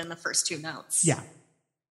within the first 2 notes. Yeah.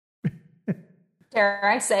 Dare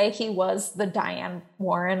I say he was the Diane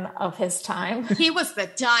Warren of his time? He was the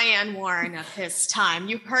Diane Warren of his time.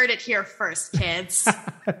 You heard it here first, kids.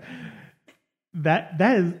 That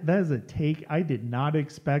is a take I did not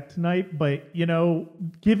expect tonight, but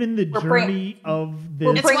given the journey of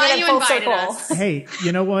this, it's why you invited us. Hey,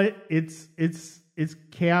 you know what? It's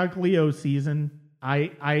Chaotic Leo season.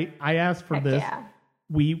 I asked for this. Yeah.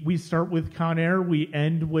 We start with Con Air. We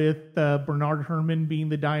end with Bernard Herrmann being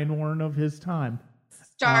the Diane Warren of his time.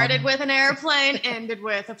 Started with an airplane, ended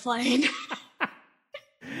with a plane.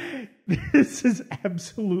 This is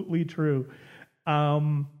absolutely true.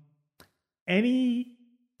 Any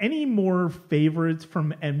more favorites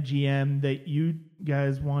from MGM that you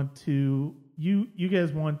guys want to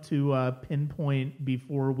pinpoint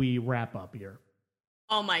before we wrap up here?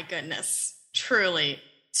 Oh my goodness. Truly.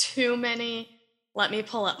 Too many. Let me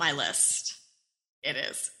pull up my list. It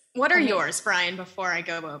is. What are yours, Brian, before I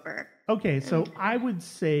go over? Okay, so I would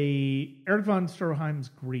say Eric von Stroheim's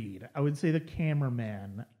Greed. I would say The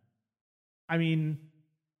Cameraman. I mean,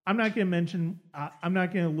 I'm not going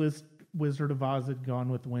to list Wizard of Oz and Gone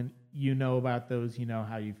with the Wind. You know about those. You know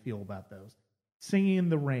how you feel about those. Singing in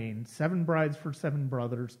the Rain, 7 Brides for 7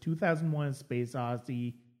 Brothers, 2001: A Space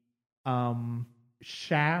Odyssey,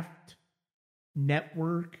 Shaft,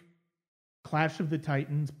 Network, Clash of the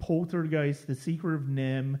Titans, Poltergeist, The Secret of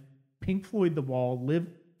NIMH, Pink Floyd The Wall,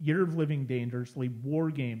 Year of Living Dangerously, War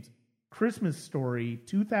Games, Christmas Story,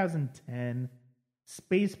 2010,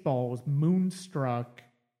 Spaceballs, Moonstruck,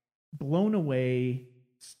 Blown Away,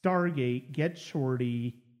 Stargate, Get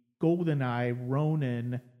Shorty, GoldenEye,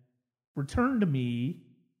 Ronin, Return to Me,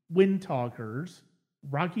 Wind Talkers,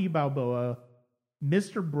 Rocky Balboa,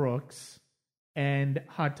 Mr. Brooks, and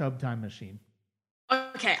Hot Tub Time Machine.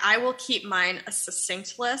 Okay, I will keep mine a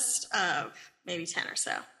succinct list of maybe 10 or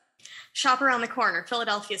so. Shop Around the Corner,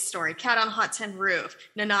 Philadelphia Story, Cat on Hot Tin Roof,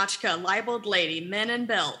 Ninotchka, Libeled Lady, Min and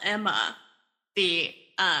Bill, Emma, the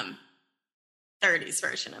 30s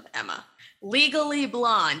version of Emma, Legally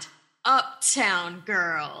Blonde, Uptown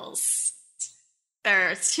Girls.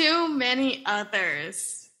 There are too many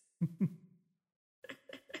others.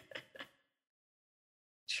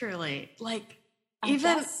 Truly. Like, I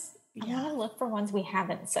want to look for ones we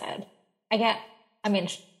haven't said. The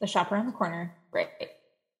Shop Around the Corner, great.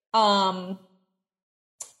 They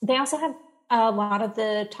also have a lot of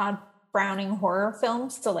the Todd Browning horror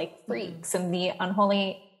films, so like Freaks and The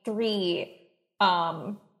Unholy Three.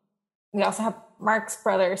 We also have Marx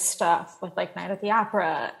Brothers stuff with like Night at the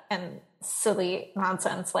Opera and silly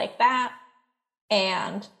nonsense like that.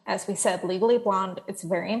 And as we said, Legally Blonde, it's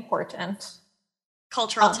very important.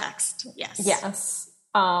 Cultural text, yes. Yes.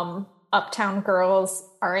 Uptown Girls,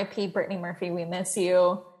 R.I.P. Brittany Murphy, we miss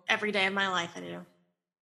you. Every day of my life, I do.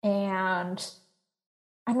 And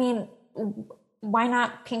I mean, why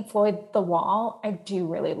not Pink Floyd The Wall? I do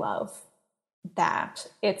really love that.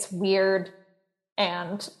 It's weird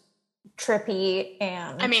and trippy,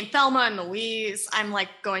 and I mean, Thelma and Louise, I'm like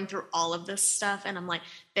going through all of this stuff and I'm like,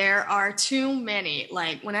 there are too many.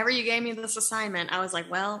 Like, whenever you gave me this assignment, I was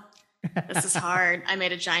like, well, this is hard. I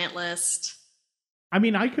made a giant list. I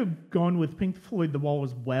mean, I could have gone with Pink Floyd The Wall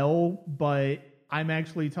as well, but I'm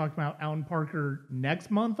actually talking about Alan Parker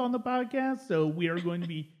next month on the podcast, so we are going to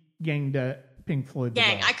be getting to Pink Floyd The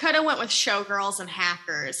Wall. I could have went with Showgirls and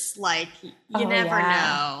Hackers. Like, you never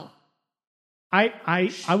know.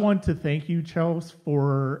 I want to thank you, Chelsea,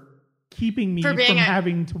 for keeping me from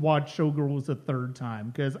having to watch Showgirls a third time,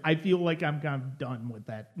 because I feel like I'm kind of done with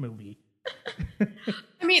that movie.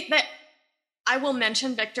 I mean, I will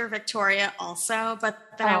mention Victor Victoria also, but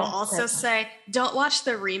then I will also say, don't watch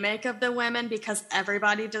the remake of The Women, because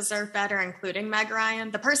everybody deserved better, including Meg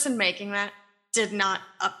Ryan. The person making that did not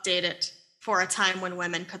update it for a time when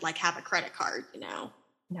women could like have a credit card, you know?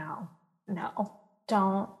 No.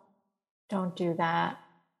 Don't do that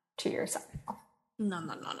to yourself. No.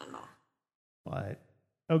 But,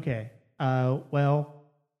 okay. Well,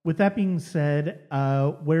 with that being said,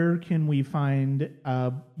 where can we find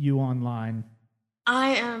you online?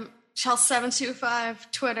 I am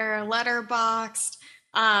Chelsea725, Twitter, Letterboxd.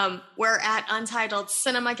 We're at Untitled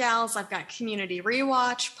Cinema Gals. I've got Community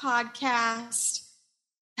Rewatch podcast.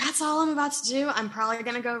 That's all I'm about to do. I'm probably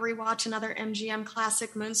going to go rewatch another MGM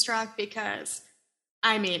classic, Moonstruck, because,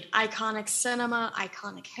 I mean, iconic cinema,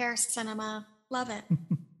 iconic hair cinema. Love it.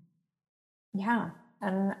 Yeah.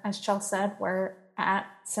 And as Chelsea said, we're at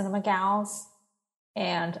Cinema Gals.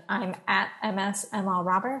 And I'm at MSML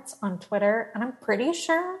Roberts on Twitter. And I'm pretty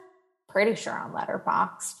sure on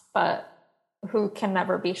Letterboxd, but who can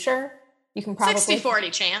never be sure? You can probably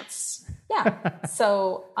 60-40 chance. Yeah.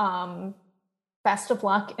 So best of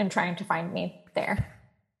luck in trying to find me there.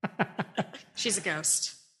 She's a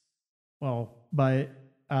ghost. Well, but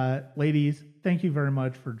ladies, thank you very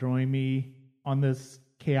much for joining me on this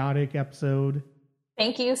chaotic episode.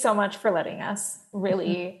 Thank you so much for letting us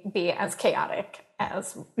really be as chaotic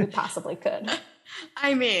as we possibly could.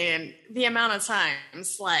 I mean, the amount of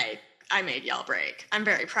times, like, I made y'all break. I'm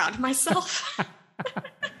very proud of myself.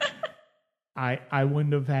 I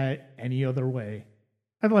wouldn't have had it any other way.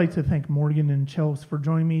 I'd like to thank Morgan and Chelsea for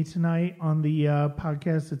joining me tonight on the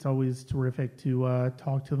podcast. It's always terrific to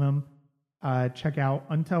talk to them. Check out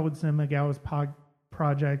Untitled Cinema Gals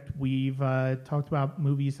project. We've talked about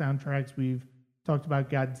movie soundtracks. We've talked about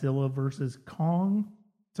Godzilla versus Kong.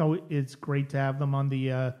 So it's great to have them on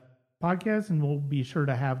the podcast, and we'll be sure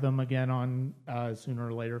to have them again on sooner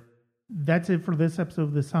or later. That's it for this episode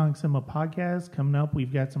of the Sonic Cinema Podcast. Coming up,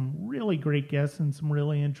 we've got some really great guests and some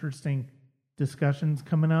really interesting discussions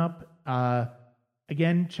coming up.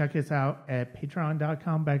 Again, check us out at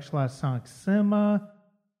patreon.com/Sonic Cinema.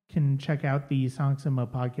 Can check out the Sonic Cinema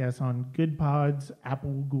Podcast on Good Pods,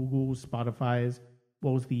 Apple, Google, Spotify, as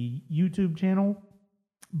well as the YouTube channel.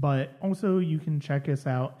 But also you can check us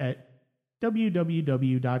out at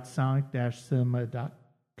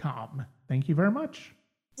www.sonic-cinema.com. Thank you very much.